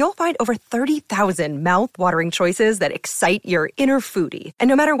Kroger, where you'll find over 30,000 mouth-watering choices that excite your inner foodie. And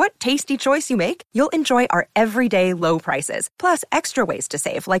no matter what tasty choice you make, you'll enjoy our everyday low prices, plus extra ways to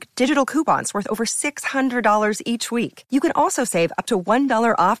save, like digital coupons worth over $600 each week. You can also save up to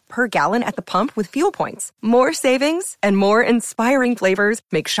 $1 off per gallon at the pump with fuel points. More savings and more inspiring flavors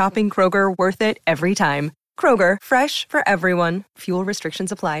make shopping Kroger worth it every time. Kroger, fresh for everyone. Fuel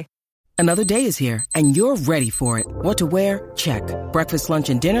restrictions apply. Another day is here, and you're ready for it. What to wear? Check. Breakfast, lunch,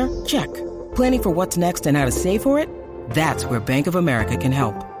 and dinner? Check. Planning for what's next and how to save for it? That's where Bank of America can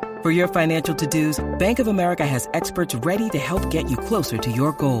help. For your financial to-dos, Bank of America has experts ready to help get you closer to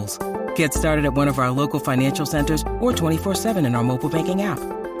your goals. Get started at one of our local financial centers or 24/7 in our mobile banking app.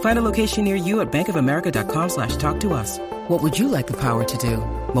 Find a location near you at bankofamerica.com/talktous. What would you like the power to do?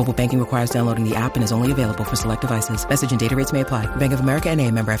 Mobile banking requires downloading the app and is only available for select devices. Message and data rates may apply. Bank of America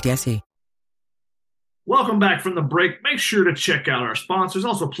N.A., member FDIC. Welcome back from the break. Make sure to check out our sponsors.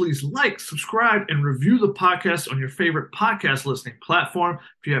 Also, please like, subscribe, and review the podcast on your favorite podcast listening platform.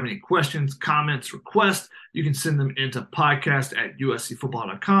 If you have any questions, comments, requests, you can send them into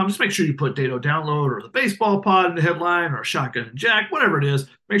podcast@uscfootball.com. Just make sure you put Dedeaux Download or the Baseball Pod in the headline or Shotgun and Jack, whatever it is.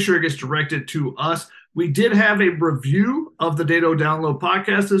 Make sure it gets directed to us. We did have a review of the Dedeaux Download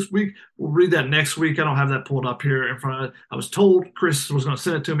podcast this week. We'll read that next week. I don't have that pulled up here in front of it. I was told Chris was going to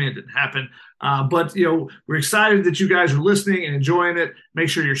send it to me. It didn't happen. But, we're excited that you guys are listening and enjoying it. Make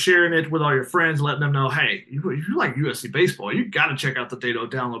sure you're sharing it with all your friends, letting them know, hey, if you like USC baseball, you got to check out the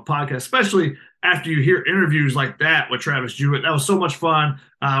Dedeaux Download podcast, especially after you hear interviews like that with Travis Jewett. That was so much fun.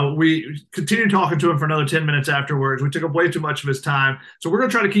 We continued talking to him for another 10 minutes afterwards. We took up way too much of his time. So we're going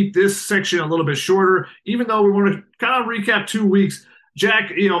to try to keep this section a little bit shorter, even though we want to kind of recap 2 weeks.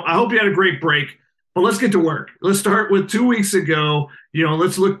 Jack, I hope you had a great break, but let's get to work. Let's start with 2 weeks ago.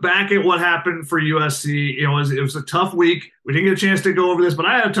 Let's look back at what happened for USC. It was a tough week. We didn't get a chance to go over this, but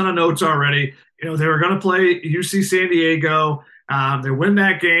I had a ton of notes already. They were going to play UC San Diego. They win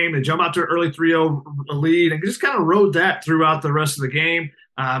that game. They jump out to an early 3-0 lead and just kind of rode that throughout the rest of the game.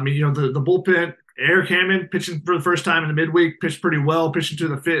 The bullpen, Eric Hammond pitching for the first time in the midweek, pitched pretty well, pitching to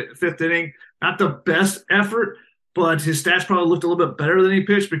the fifth inning. Not the best effort, but his stats probably looked a little bit better than he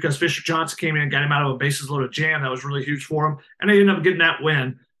pitched because Fisher Johnson came in and got him out of a bases-loaded jam. That was really huge for him, and they ended up getting that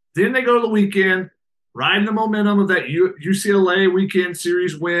win. Then they go to the weekend, riding the momentum of that UCLA weekend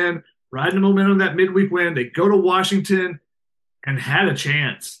series win, riding the momentum of that midweek win. They go to Washington and had a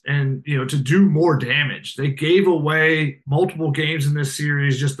chance and, to do more damage. They gave away multiple games in this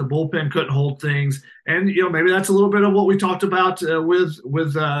series. Just the bullpen couldn't hold things. And, maybe that's a little bit of what we talked about with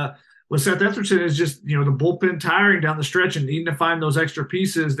Seth Etheridge is just, the bullpen tiring down the stretch and needing to find those extra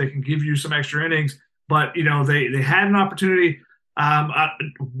pieces that can give you some extra innings. But, they had an opportunity.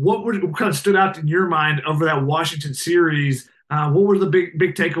 What kind of stood out in your mind over that Washington series? What were the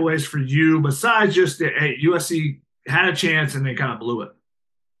big takeaways for you besides just USC had a chance and they kind of blew it?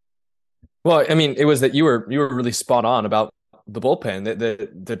 Well, I mean, it was that you were really spot on about the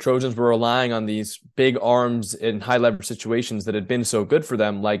bullpen. The Trojans were relying on these big arms in high leverage situations that had been so good for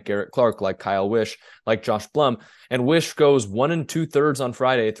them, like Garrett Clark, like Kyle Wish, like Josh Blum. And Wish goes 1 2/3 on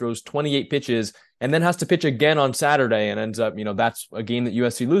Friday, throws 28 pitches, and then has to pitch again on Saturday and ends up, that's a game that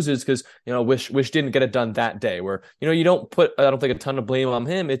USC loses because, Wish didn't get it done that day where, you don't put, I don't think, a ton of blame on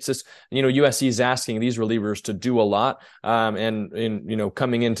him. It's just, USC is asking these relievers to do a lot. And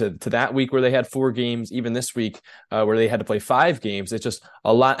coming into that week where they had 4 games, even this week where they had to play 5 games, it's just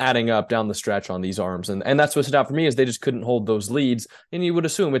a lot adding up down the stretch on these arms. And that's what stood out for me is they just couldn't hold those leads. And you would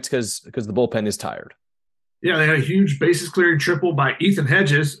assume it's because the bullpen is tired. Yeah, they had a huge bases clearing triple by Ethan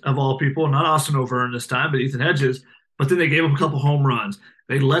Hedges, of all people, not Austin O'Verne this time, but Ethan Hedges. But then they gave him a couple home runs.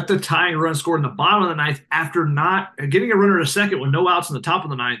 They let the tying run score in the bottom of the ninth after not getting a runner to second with no outs in the top of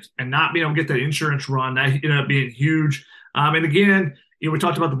the ninth and not being able to get that insurance run. That ended up being huge. And again, we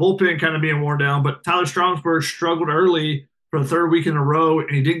talked about the bullpen kind of being worn down, but Tyler Stromsburg struggled early for the third week in a row,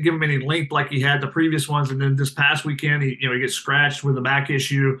 and he didn't give him any length like he had the previous ones. And then this past weekend, he gets scratched with a back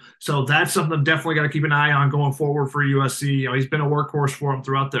issue. So that's something definitely got to keep an eye on going forward for USC. He's been a workhorse for him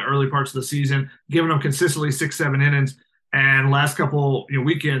throughout the early parts of the season, giving them consistently 6-7 innings. And last couple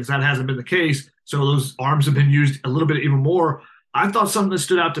weekends, that hasn't been the case. So those arms have been used a little bit even more. I thought something that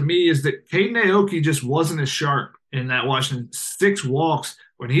stood out to me is that Caden Aoki just wasn't as sharp in that Washington. 6 walks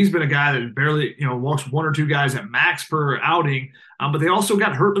when he's been a guy that barely, walks 1 or 2 guys at max per outing. But they also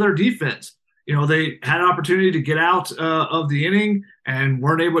got hurt with their defense. They had an opportunity to get out of the inning and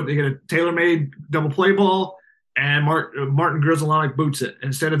weren't able to get a tailor-made double play ball, and Martin Grizzlonic boots it.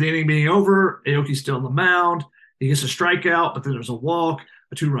 Instead of the inning being over, Aoki's still on the mound. He gets a strikeout, but then there's a walk,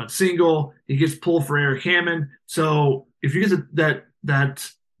 a 2-run single. He gets pulled for Eric Hammond. So if you get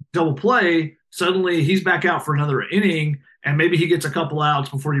that double play, suddenly he's back out for another inning, and maybe he gets a couple outs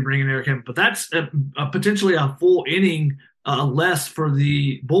before you bring in Eric Hammond. But that's potentially a full inning less for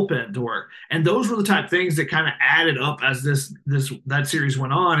the bullpen to work. And those were the type of things that kind of added up as that series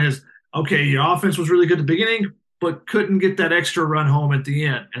went on. Is okay, your offense was really good at the beginning, but couldn't get that extra run home at the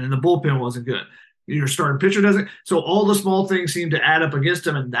end, and then the bullpen wasn't good. Your starting pitcher doesn't. So all the small things seem to add up against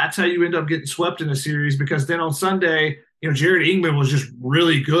him, and that's how you end up getting swept in a series. Because then on Sunday, Jared Ingman was just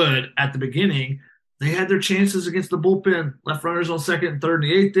really good at the beginning. They had their chances against the bullpen, left runners on second and third in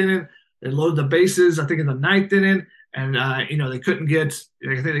the 8th inning. They loaded the bases, I think, in the 9th inning, and they couldn't get.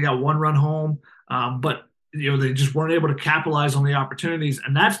 I think they got 1 run home, but they just weren't able to capitalize on the opportunities,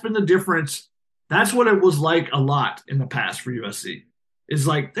 and that's been the difference. That's what it was like a lot in the past for USC. Is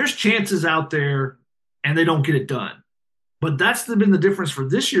like there's chances out there and they don't get it done. But that's been the difference for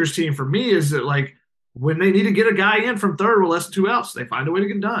this year's team for me, is that like when they need to get a guy in from third with less than 2 outs, they find a way to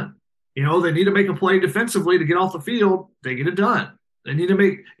get it done. They need to make a play defensively to get off the field, they get it done. They need to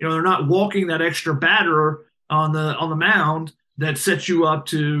make, they're not walking that extra batter on the mound that sets you up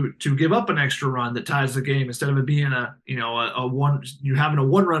to give up an extra run that ties the game, instead of it being you having a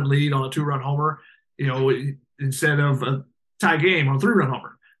 1-run lead on a 2-run homer, instead of a tie game on a 3-run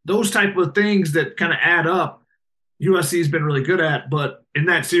homer. Those type of things that kind of add up, USC has been really good at. But in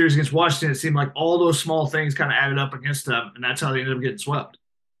that series against Washington, it seemed like all those small things kind of added up against them, and that's how they ended up getting swept.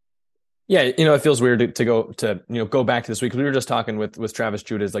 Yeah, it feels weird to go back to this week. We were just talking with Travis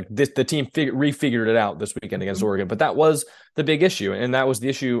Jewett, is like the team refigured it out this weekend against Oregon, but that was the big issue, and that was the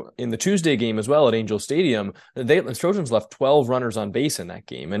issue in the Tuesday game as well at Angel Stadium. The Trojans left 12 runners on base in that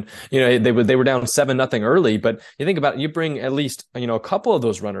game, and they were down 7-0 early. But you think about it, you bring at least a couple of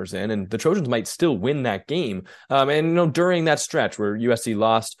those runners in, and the Trojans might still win that game. And during that stretch where USC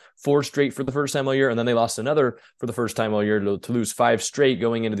lost 4 straight for the first time all year, and then they lost another for the first time all year to lose 5 straight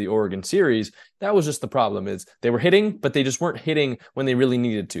going into the Oregon series. That was just the problem, is they were hitting, but they just weren't hitting when they really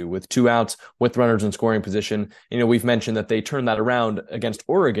needed to, with 2 outs, with runners in scoring position. We've mentioned that they turned that around against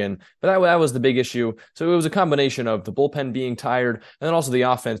Oregon, but that was the big issue. So it was a combination of the bullpen being tired, and then also the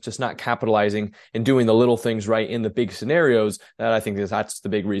offense just not capitalizing and doing the little things right in the big scenarios. That I think that's the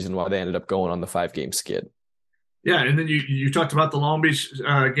big reason why they ended up going on the 5-game skid. Yeah, and then you talked about the Long Beach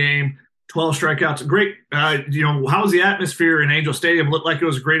game, 12 strikeouts. Great. How was the atmosphere in Angel Stadium? Looked like it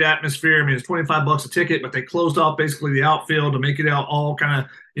was a great atmosphere. I mean, it's $25 a ticket, but they closed off basically the outfield to make it all kind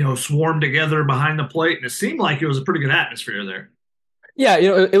of, swarm together behind the plate. And it seemed like it was a pretty good atmosphere there. Yeah,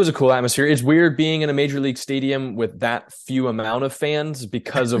 it was a cool atmosphere. It's weird being in a major league stadium with that few amount of fans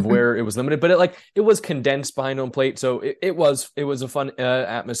because of where it was limited, but it was condensed behind home plate, so it was a fun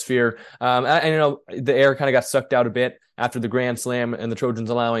atmosphere. And the air kind of got sucked out a bit after the grand slam and the Trojans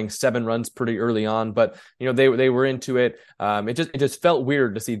allowing 7 runs pretty early on, but they were into it. It just felt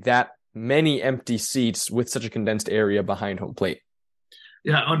weird to see that many empty seats with such a condensed area behind home plate.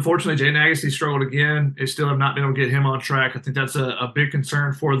 Yeah, unfortunately, Jay Agassi struggled again. They still have not been able to get him on track. I think that's a big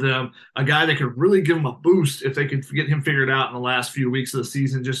concern for them. A guy that could really give them a boost if they could get him figured out in the last few weeks of the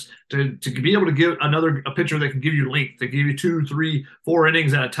season, just to be able to give a pitcher that can give you length, that give you 2, 3, 4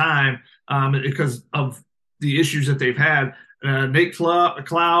 innings at a time, because of the issues that they've had. Nate Clow, I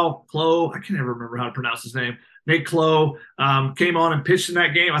can't ever remember how to pronounce his name. Nate Clow came on and pitched in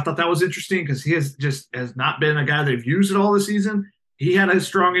that game. I thought that was interesting because he has not been a guy they've used at all this season. He had a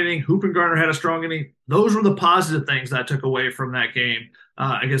strong inning. Hoopengarner had a strong inning. Those were the positive things that I took away from that game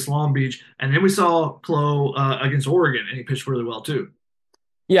against Long Beach. And then we saw Clow against Oregon, and he pitched really well too.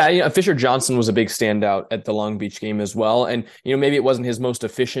 Yeah, Fisher Johnson was a big standout at the Long Beach game as well. And, maybe it wasn't his most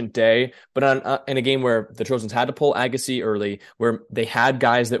efficient day, but in a game where the Trojans had to pull Agassi early, where they had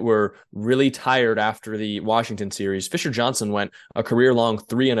guys that were really tired after the Washington series, Fisher Johnson went a career-long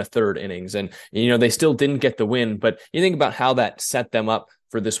 3 1/3 innings. And, they still didn't get the win, but you think about how that set them up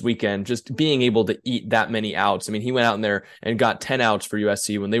for this weekend, just being able to eat that many outs. I mean, he went out in there and got 10 outs for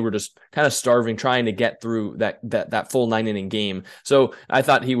USC when they were just kind of starving, trying to get through that full 9-inning game. So I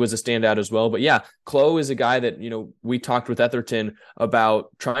thought he was a standout as well. But yeah, Clo is a guy that, we talked with Etherton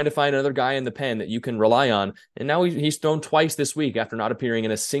about trying to find another guy in the pen that you can rely on. And now he's thrown twice this week after not appearing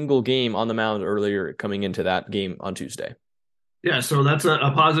in a single game on the mound earlier coming into that game on Tuesday. Yeah, so that's a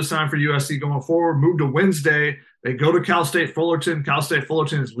positive sign for USC going forward. Move to Wednesday. They go to Cal State Fullerton. Cal State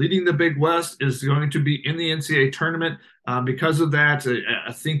Fullerton is leading the Big West, is going to be in the NCAA tournament. Because of that,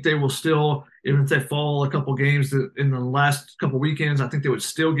 I think they will still, even if they fall a couple games in the last couple weekends, I think they would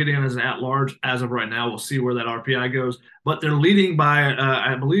still get in as an at-large as of right now. We'll see where that RPI goes. But they're leading by,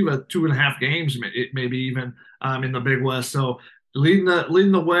 I believe, 2.5 games, maybe even in the Big West. So leading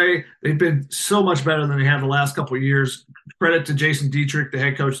the way. They've been so much better than they have the last couple of years. Credit to Jason Dietrich, the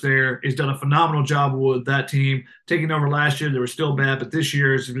head coach there. He's done a phenomenal job with that team. Taking over last year, they were still bad, but this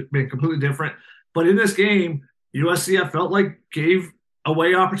year has been completely different. But in this game, USC, I felt like, gave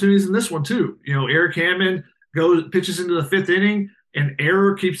away opportunities in this one too. Eric Hammond pitches into the 5th inning, and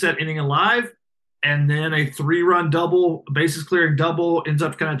error keeps that inning alive. And then a 3-run double, bases clearing double, ends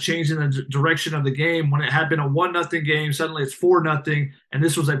up kind of changing the direction of the game. When it had been a 1-0 game, suddenly it's 4-0, and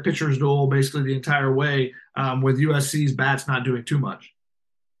this was a pitcher's duel basically the entire way, with USC's bats not doing too much.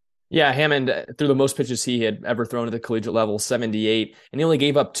 Yeah, Hammond threw the most pitches he had ever thrown at the collegiate level, 78, and he only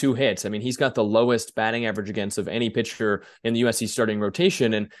gave up 2 hits. I mean, he's got the lowest batting average against of any pitcher in the USC starting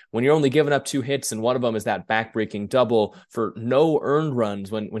rotation. And when you're only giving up 2 hits, and one of them is that backbreaking double for no earned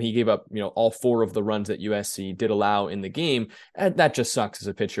runs when he gave up, all 4 of the runs that USC did allow in the game, that just sucks as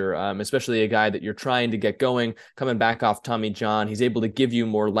a pitcher, especially a guy that you're trying to get going, coming back off Tommy John. He's able to give you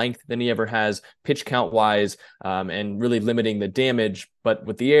more length than he ever has pitch count wise, and really limiting the damage. But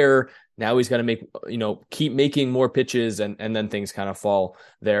with the error, now he's got to keep making more pitches, and then things kind of fall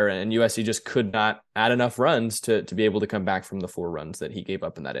there. And USC just could not add enough runs to be able to come back from the 4 runs that he gave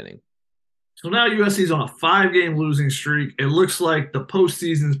up in that inning. So now USC's on a 5-game losing streak. It looks like the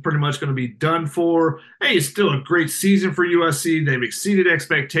postseason is pretty much going to be done for. Hey, it's still a great season for USC. They've exceeded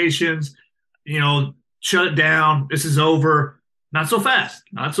expectations. Shut it down. This is over. Not so fast.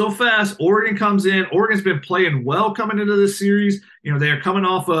 Not so fast. Oregon comes in. Oregon's been playing well coming into this series. They are coming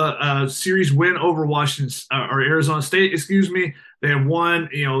off a series win over Arizona State, They have won,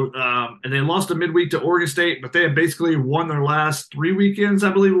 and they lost a midweek to Oregon State, but they have basically won their last 3 weekends,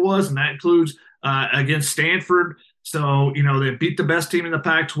 I believe it was, and that includes against Stanford. So, they beat the best team in the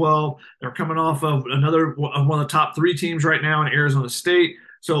Pac-12. They're coming off of one of the top 3 teams right now in Arizona State.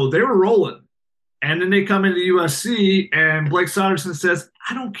 So they were rolling. And then they come into USC, and Blake Soderson says,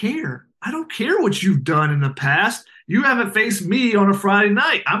 I don't care. I don't care what you've done in the past. You haven't faced me on a Friday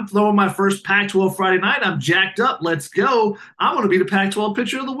night. I'm throwing my first Pac-12 Friday night. I'm jacked up. Let's go. I'm going to be the Pac-12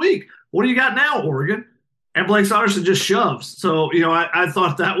 pitcher of the week. What do you got now, Oregon? And Blake Soderson just shoves. So, I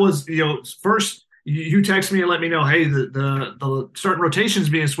thought that was, first you text me and let me know, hey, the starting rotation's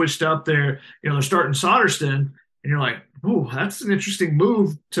being switched up there. They're starting Soderson. And you're like, ooh, that's an interesting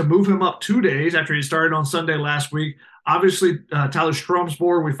move to move him up 2 days after he started on Sunday last week. Obviously, Tyler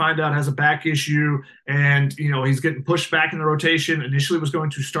Stromsborg, we find out, has a back issue, and, he's getting pushed back in the rotation. Initially was going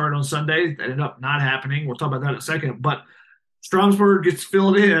to start on Sunday. That ended up not happening. We'll talk about that in a second. But Stromsborg gets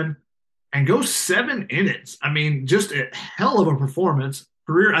filled in and goes 7 innings. I mean, just a hell of a performance.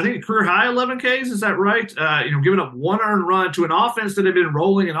 Career high 11 Ks. Is that right? Giving up 1 earned run to an offense that had been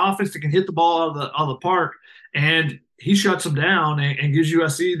rolling, an offense that can hit the ball out of the park. And he shuts them down and gives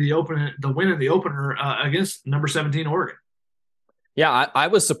USC the win in the opener against number 17 Oregon. Yeah, I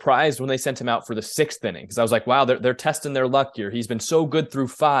was surprised when they sent him out for the 6th inning, because I was like, wow, they're testing their luck here. He's been so good through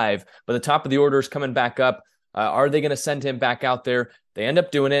 5, but the top of the order is coming back up. Are they going to send him back out there? They end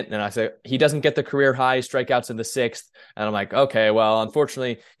up doing it, and I say he doesn't get the career high strikeouts in the 6th, and I'm like, okay, well,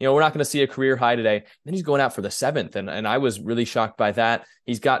 unfortunately, we're not going to see a career high today. Then he's going out for the 7th, and I was really shocked by that.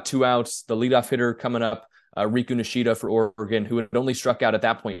 He's got 2 outs. The leadoff hitter coming up, Riku Nishida for Oregon, who had only struck out at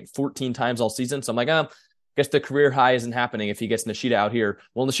that point 14 times all season. So I'm like, I guess the career high isn't happening if he gets Nishida out here.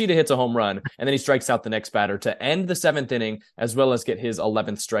 Well, Nishida hits a home run, and then he strikes out the next batter to end the 7th inning, as well as get his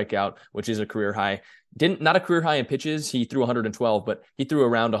 11th strikeout, which is a career high. Not a career high in pitches. He threw 112, but he threw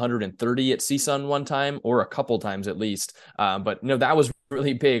around 130 at CSUN one time, or a couple times at least. But that was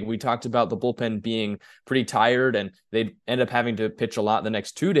really big. We talked about the bullpen being pretty tired, and they'd end up having to pitch a lot the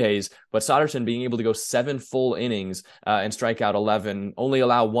next 2 days. But Soderson being able to go 7 full innings and strike out 11, only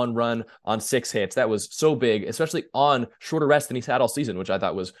allow 1 run on 6 hits. That was so big, especially on shorter rest than he's had all season, which I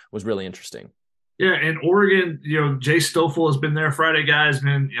thought was really interesting. Yeah, and Oregon, Jay Stoffel has been there Friday, guys,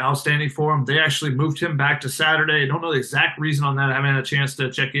 been outstanding for him. They actually moved him back to Saturday. I don't know the exact reason on that. I haven't had a chance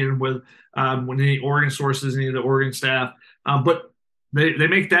to check in with any Oregon sources, any of the Oregon staff. But they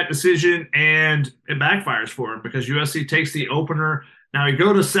make that decision, and it backfires for him because USC takes the opener. Now you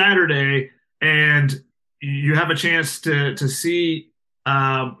go to Saturday, and you have a chance to see,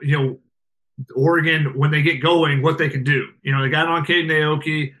 Oregon, when they get going, what they can do. They got on Caden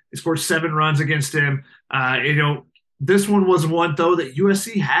Aoki. They scored 7 runs against him. This one was one, though, that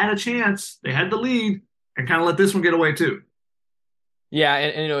USC had a chance. They had the lead and kind of let this one get away, too. Yeah,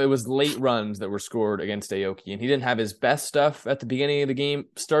 and it was late runs that were scored against Aoki, and he didn't have his best stuff at the beginning of the game.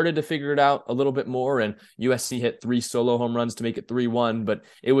 Started to figure it out a little bit more, and USC hit 3 solo home runs to make it 3-1, but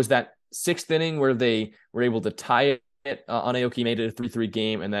it was that 6th inning where they were able to tie it on Aoki, made it a 3-3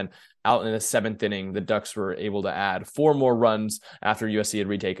 game, and then out in the 7th inning, the Ducks were able to add 4 more runs after USC had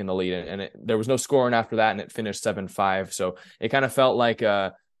retaken the lead, and there was no scoring after that, and it finished 7-5. So it kind of felt like,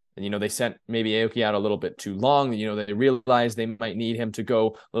 they sent maybe Aoki out a little bit too long. They realized they might need him to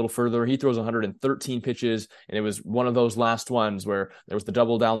go a little further. He throws 113 pitches, and it was one of those last ones where there was the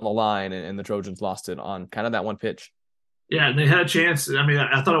double down the line, and the Trojans lost it on kind of that one pitch. Yeah, and they had a chance. I mean,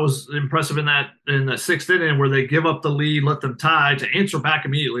 I thought it was impressive in the 6th inning where they give up the lead, let them tie to answer back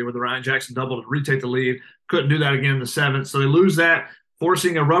immediately with the Ryan Jackson double to retake the lead. Couldn't do that again in the 7th, so they lose that,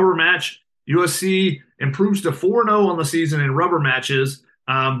 forcing a rubber match. USC improves to 4-0 on the season in rubber matches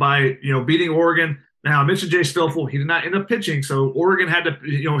by beating Oregon. Now, I mentioned Jay Stoffel. He did not end up pitching, so Oregon had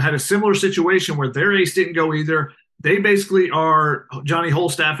a similar situation where their ace didn't go either. They basically are Johnny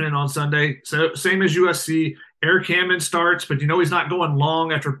Holstaffen in on Sunday, so same as USC. Eric Hammond starts, but he's not going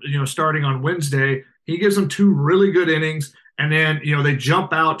long after starting on Wednesday. He gives them 2 really good innings, and then they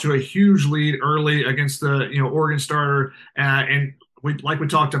jump out to a huge lead early against the Oregon starter. And we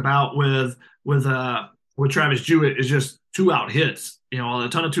talked about with Travis Jewett, is just 2-out hits. A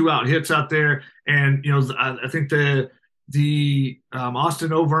ton of 2-out hits out there, and I think the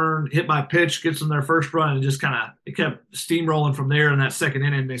Austin O'Verne hit by pitch gets them their first run, and just it kept steamrolling from there in that 2nd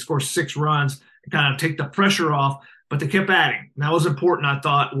inning. They score 6 runs. Kind of take the pressure off, but they kept adding. And that was important, I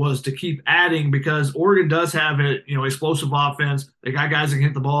thought, was to keep adding because Oregon does have explosive offense. They got guys that can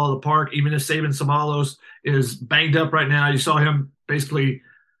hit the ball out of the park. Even if Saban Sabalos is banged up right now, you saw him basically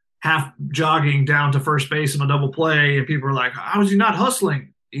half jogging down to first base in a double play, and people are like, how is he not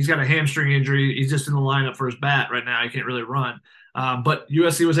hustling? He's got a hamstring injury. He's just in the lineup for his bat right now. He can't really run. But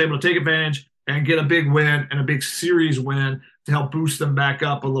USC was able to take advantage and get a big win and a big series win to help boost them back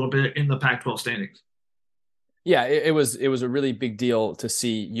up a little bit in the Pac-12 standings. Yeah, it was a really big deal to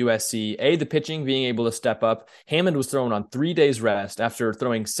see USC, the pitching being able to step up. Hammond was thrown on 3 days rest after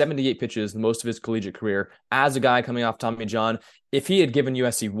throwing 78 pitches most of his collegiate career as a guy coming off Tommy John. If he had given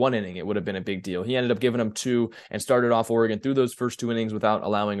USC 1 inning, it would have been a big deal. He ended up giving them 2 and started off Oregon through those first 2 innings without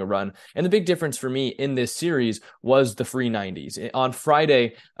allowing a run. And the big difference for me in this series was the free 90s. On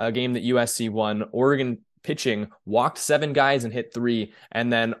Friday, a game that USC won, Oregon pitching walked 7 guys and hit 3.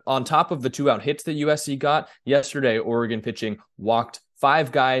 And then on top of the 2-out hits that USC got yesterday, Oregon pitching walked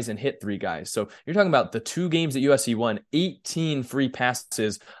 5 guys and hit 3 guys. So you're talking about the 2 games that USC won, 18 free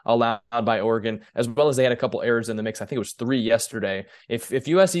passes allowed by Oregon, as well as they had a couple errors in the mix. I think it was 3 yesterday. If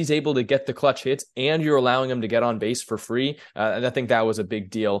USC is able to get the clutch hits and you're allowing them to get on base for free, I think that was a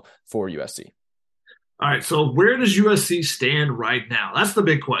big deal for USC. All right, so where does USC stand right now? That's the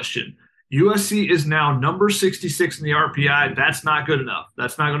big question. USC is now number 66 in the RPI. That's not good enough.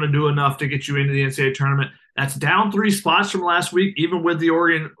 That's not going to do enough to get you into the NCAA tournament. That's down 3 spots from last week, even with the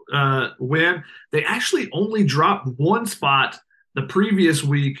Oregon win. They actually only dropped 1 spot the previous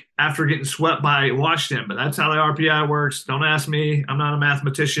week after getting swept by Washington. But that's how the RPI works. Don't ask me. I'm not a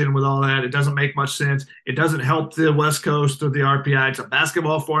mathematician with all that. It doesn't make much sense. It doesn't help the West Coast of the RPI. It's a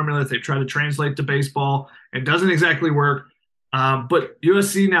basketball formula that they try to translate to baseball. It doesn't exactly work. But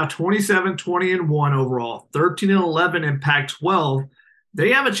USC now 27-20-1 overall, 13-11 in Pac-12.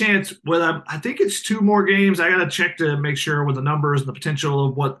 They have a chance with I think it's 2 more games. I got to check to make sure with the numbers and the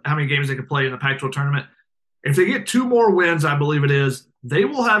potential of how many games they can play in the Pac-12 tournament. If they get 2 more wins, I believe it is, they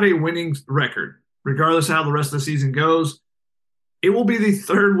will have a winning record, regardless of how the rest of the season goes. It will be the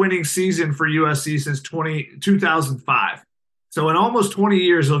 3rd winning season for USC since 2005. So in almost 20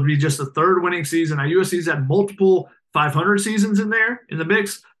 years, it'll be just the 3rd winning season. Now, USC's had multiple 500 seasons in there in the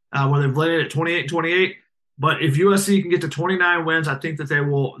mix where they've led it at 28-28. But if USC can get to 29 wins, I think that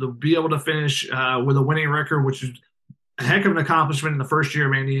they'll be able to finish with a winning record, which is a heck of an accomplishment in the first year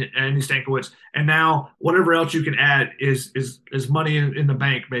of Andy Stankiewicz. And now whatever else you can add is money in the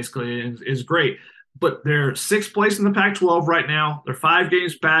bank, basically, is great. but they're sixth place in the Pac-12 right now. They're 5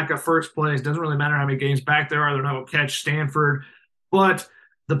 games back of first place. Doesn't really matter how many games back there are. They're not going to catch Stanford. But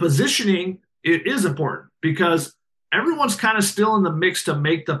the positioning, it is important because everyone's kind of still in the mix to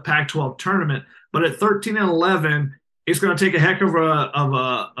make the Pac-12 tournament. But at 13-11, it's going to take a heck of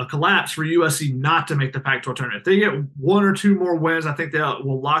a collapse for USC not to make the Pac-12 tournament. If they get 1 or 2 more wins, I think that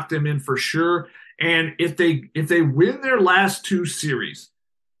will lock them in for sure. And if they win their last 2 series,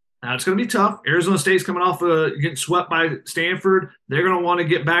 now it's going to be tough. Arizona State's coming off getting swept by Stanford. They're going to want to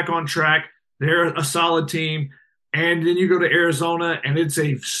get back on track. They're a solid team. And then you go to Arizona, and it's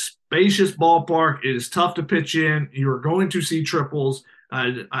a spacious ballpark. It is tough to pitch in. You're going to see triples.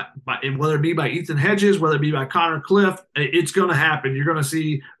 Whether it be by Ethan Hedges, whether it be by Connor Cliff, it's going to happen. You're going to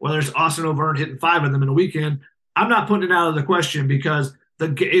see whether it's Austin O'Verne hitting 5 of them in a weekend. I'm not putting it out of the question because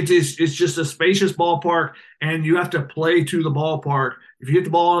it's just a spacious ballpark, and you have to play to the ballpark. If you hit the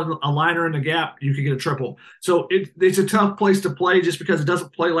ball in a liner in the gap, you can get a triple. So it's a tough place to play just because it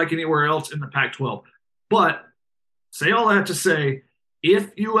doesn't play like anywhere else in the Pac-12. But say all that to say,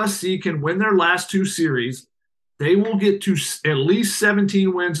 if USC can win their last 2 series, they will get to at least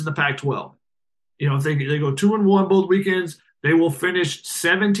 17 wins in the Pac-12. If they go 2-1 both weekends, they will finish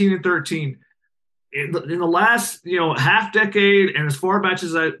 17-13. In the last half decade, and as far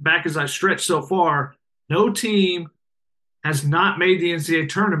back as I stretched so far, no team has not made the NCAA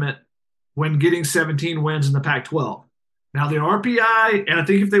tournament when getting 17 wins in the Pac-12. Now the RPI, and I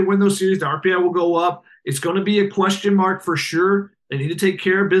think if they win those series, the RPI will go up. It's going to be a question mark for sure. They need to take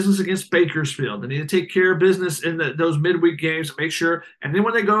care of business against Bakersfield. They need to take care of business in those midweek games to make sure. And then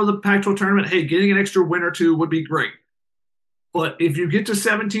when they go to the Pac-12 tournament, hey, getting an extra win or 2 would be great. But if you get to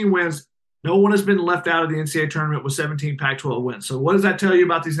 17 wins, no one has been left out of the NCAA tournament with 17 Pac-12 wins. So what does that tell you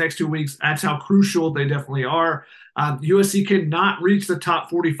about these next 2 weeks? That's how crucial they definitely are. USC cannot reach the top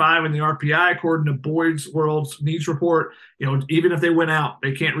 45 in the RPI, according to Boyd's World's Needs Report. Even if they win out,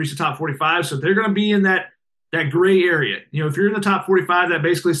 they can't reach the top 45. So they're going to be in that gray area. If you're in the top 45, that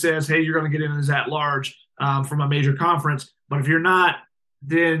basically says, hey, you're going to get in as at large from a major conference. But if you're not,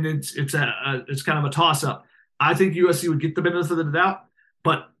 then it's kind of a toss-up. I think USC would get the benefit of the doubt,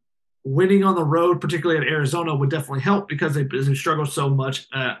 but winning on the road, particularly at Arizona, would definitely help because they struggle so much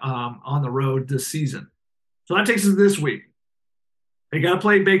on the road this season. So that takes us this week. They got to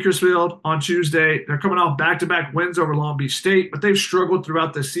play Bakersfield on Tuesday. They're coming off back-to-back wins over Long Beach State, but they've struggled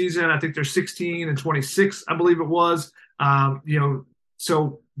throughout the season. I think they're 16-26, I believe it was.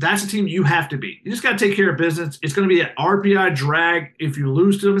 So that's a team you have to beat. You just got to take care of business. It's going to be an RPI drag if you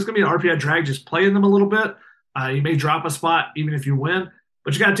lose to them. It's going to be an RPI drag just playing them a little bit. You may drop a spot even if you win,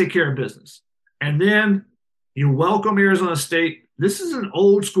 but you got to take care of business. And then you welcome Arizona State. This is an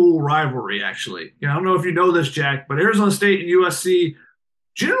old school rivalry, actually. I don't know if you know this, Jack, but Arizona State and USC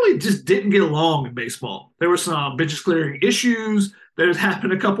generally just didn't get along in baseball. There were some benches clearing issues that had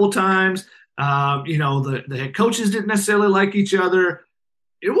happened a couple of times. The head coaches didn't necessarily like each other.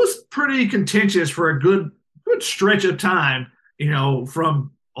 It was pretty contentious for a good stretch of time,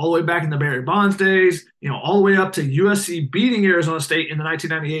 from all the way back in the Barry Bonds days, all the way up to USC beating Arizona State in the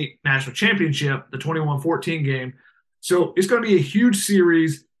 1998 National Championship, the 21-14 game. So it's going to be a huge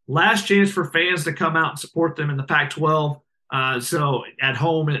series. Last chance for fans to come out and support them in the Pac-12. So at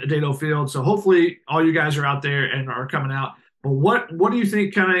home at Dedeaux Field. So hopefully all you guys are out there and are coming out. But what do you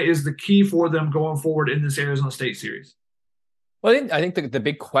think kind of is the key for them going forward in this Arizona State series? Well, I think the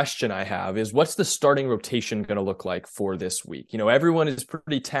big question I have is what's the starting rotation going to look like for this week? Everyone is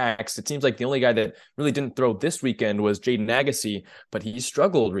pretty taxed. It seems like the only guy that really didn't throw this weekend was Jaden Agassi, but he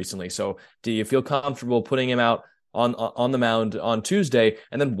struggled recently. So do you feel comfortable putting him out on the mound on Tuesday?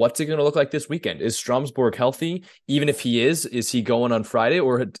 And then what's it going to look like this weekend? Is Stromsborg healthy? Even if he is he going on Friday?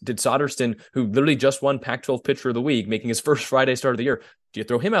 Or did Soderstrom, who literally just won Pac-12 Pitcher of the Week, making his first Friday start of the year, do you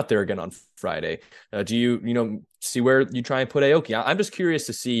throw him out there again on Friday? Do you see where you try and put Aoki? I'm just curious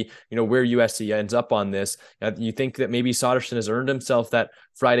to see, where USC ends up on this. You think that maybe Soderstrom has earned himself that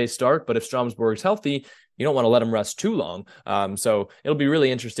Friday start, but if Stromsborg's healthy, you don't want to let him rest too long. So it'll be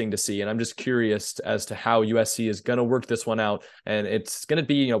really interesting to see. And I'm just curious as to how USC is going to work this one out. And it's going to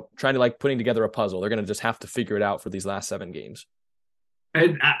be, trying to putting together a puzzle. They're going to just have to figure it out for these last 7 games.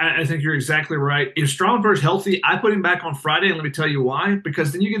 And I think you're exactly right. If Stromberg's healthy, I put him back on Friday, and let me tell you why.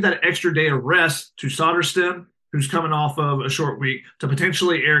 Because then you get that extra day of rest to Soderstrom, who's coming off of a short week, to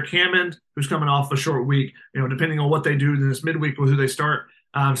potentially Eric Hammond, who's coming off a short week, depending on what they do in this midweek with who they start.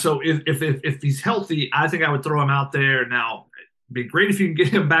 So if he's healthy, I think I would throw him out there. Now, it'd be great if you can get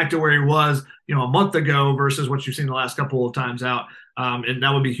him back to where he was, a month ago versus what you've seen the last couple of times out. And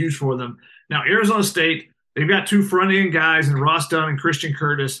that would be huge for them. Now, Arizona State, they've got 2 front-end guys in Ross Dunn and Christian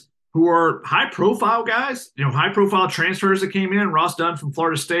Curtis. who are high-profile guys, high-profile transfers that came in. Ross Dunn from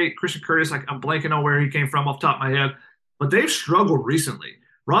Florida State, Christian Curtis, I'm blanking on where he came from off the top of my head, but they've struggled recently.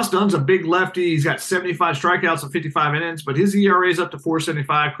 Ross Dunn's a big lefty. He's got 75 strikeouts and 55 innings, but his ERA is up to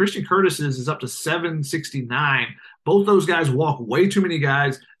 4.75. Christian Curtis's is up to 7.69. Both those guys walk way too many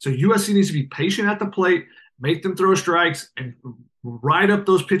guys, so USC needs to be patient at the plate, make them throw strikes, and ride up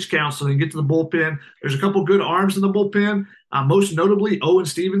those pitch counts so they can get to the bullpen. There's a couple good arms in the bullpen, most notably Owen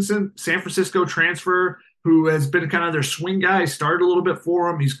Stevenson, San Francisco transfer, who has been kind of their swing guy. He started a little bit for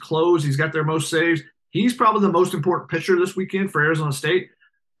him. He's closed. He's got their most saves. He's probably the most important pitcher this weekend for Arizona State.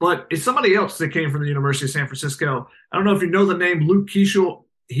 But it's somebody else that came from the University of San Francisco. I don't know if you know the name Luke Keeschel.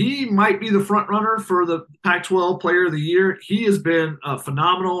 He might be the front runner for the Pac-12 Player of the Year. He has been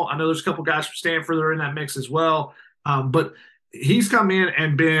phenomenal. I know there's a couple guys from Stanford that are in that mix as well. But he's come in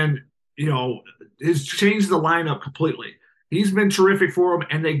and been, has changed the lineup completely. He's been terrific for them,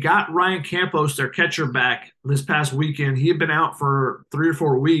 and they got Ryan Campos, their catcher, back this past weekend. He had been out for 3 or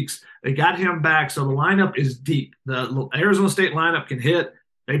 4 weeks. They got him back, so the lineup is deep. The Arizona State lineup can hit.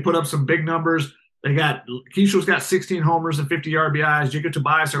 They put up some big numbers. Keishel's got 16 homers and 50 RBIs. Jacob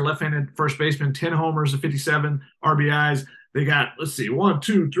Tobias, their left-handed first baseman, 10 homers and 57 RBIs. They got, 1,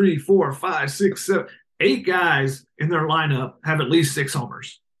 2, 3, 4, 5, 6, 7, 8 guys in their lineup have at least 6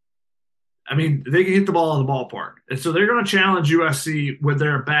 homers. I mean, they can hit the ball in the ballpark. And so they're going to challenge USC with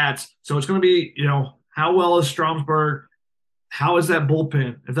their bats. So it's going to be, how well is Stromsburg? How is that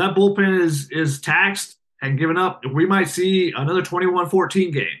bullpen? If that bullpen is taxed and given up, we might see another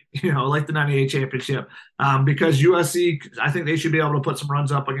 21-14 game, like the 98 championship, because USC, I think they should be able to put some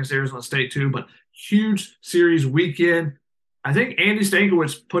runs up against Arizona State too, but huge series weekend. I think Andy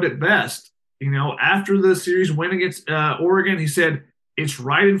Stankiewicz put it best, after the series win against Oregon. He said, it's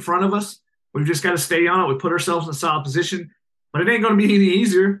right in front of us. We've just got to stay on it. We put ourselves in a solid position, but it ain't going to be any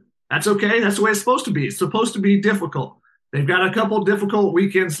easier. That's okay. That's the way it's supposed to be. It's supposed to be difficult. They've got a couple difficult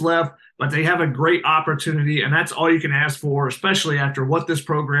weekends left, but they have a great opportunity, and that's all you can ask for, especially after what this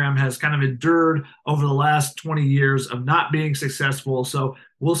program has kind of endured over the last 20 years of not being successful. So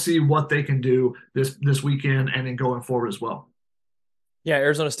we'll see what they can do this weekend and then going forward as well. Yeah,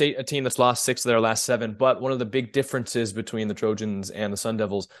 Arizona State, a team that's lost 6 of their last 7, but one of the big differences between the Trojans and the Sun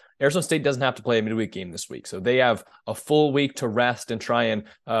Devils, Arizona State doesn't have to play a midweek game this week. So they have a full week to rest and try and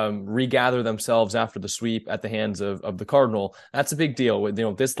regather themselves after the sweep at the hands of the Cardinal. That's a big deal.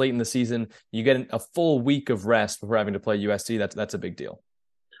 This late in the season, you get a full week of rest before having to play USC. That's a big deal.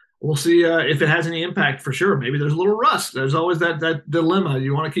 We'll see if it has any impact for sure. Maybe there's a little rust. There's always that dilemma.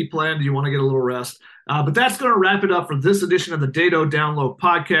 You want to keep playing. Do you want to get a little rest? But that's going to wrap it up for this edition of the Dedeaux Download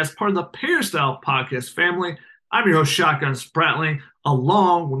Podcast, part of the Peristyle Podcast family. I'm your host, Shotgun Spratling,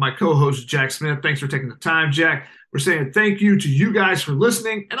 along with my co-host, Jack Smith. Thanks for taking the time, Jack. We're saying thank you to you guys for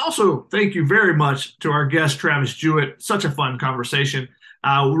listening, and also thank you very much to our guest, Travis Jewett. Such a fun conversation.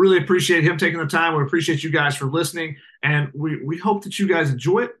 We really appreciate him taking the time. We appreciate you guys for listening, and we hope that you guys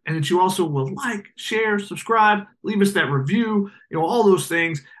enjoy it and that you also will like, share, subscribe, leave us that review, all those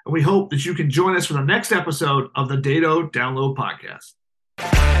things. And we hope that you can join us for the next episode of the Dedeaux Download Podcast.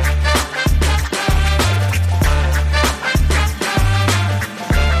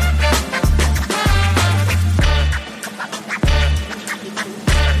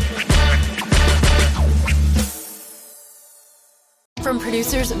 From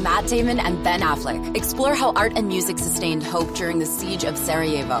producers Matt Damon and Ben Affleck, explore how art and music sustained hope during the siege of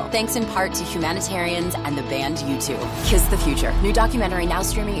Sarajevo, thanks in part to humanitarians and the band U2. Kiss the Future. New documentary now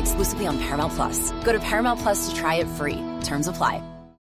streaming exclusively on Paramount+. Go to Paramount+ to try it free. Terms apply.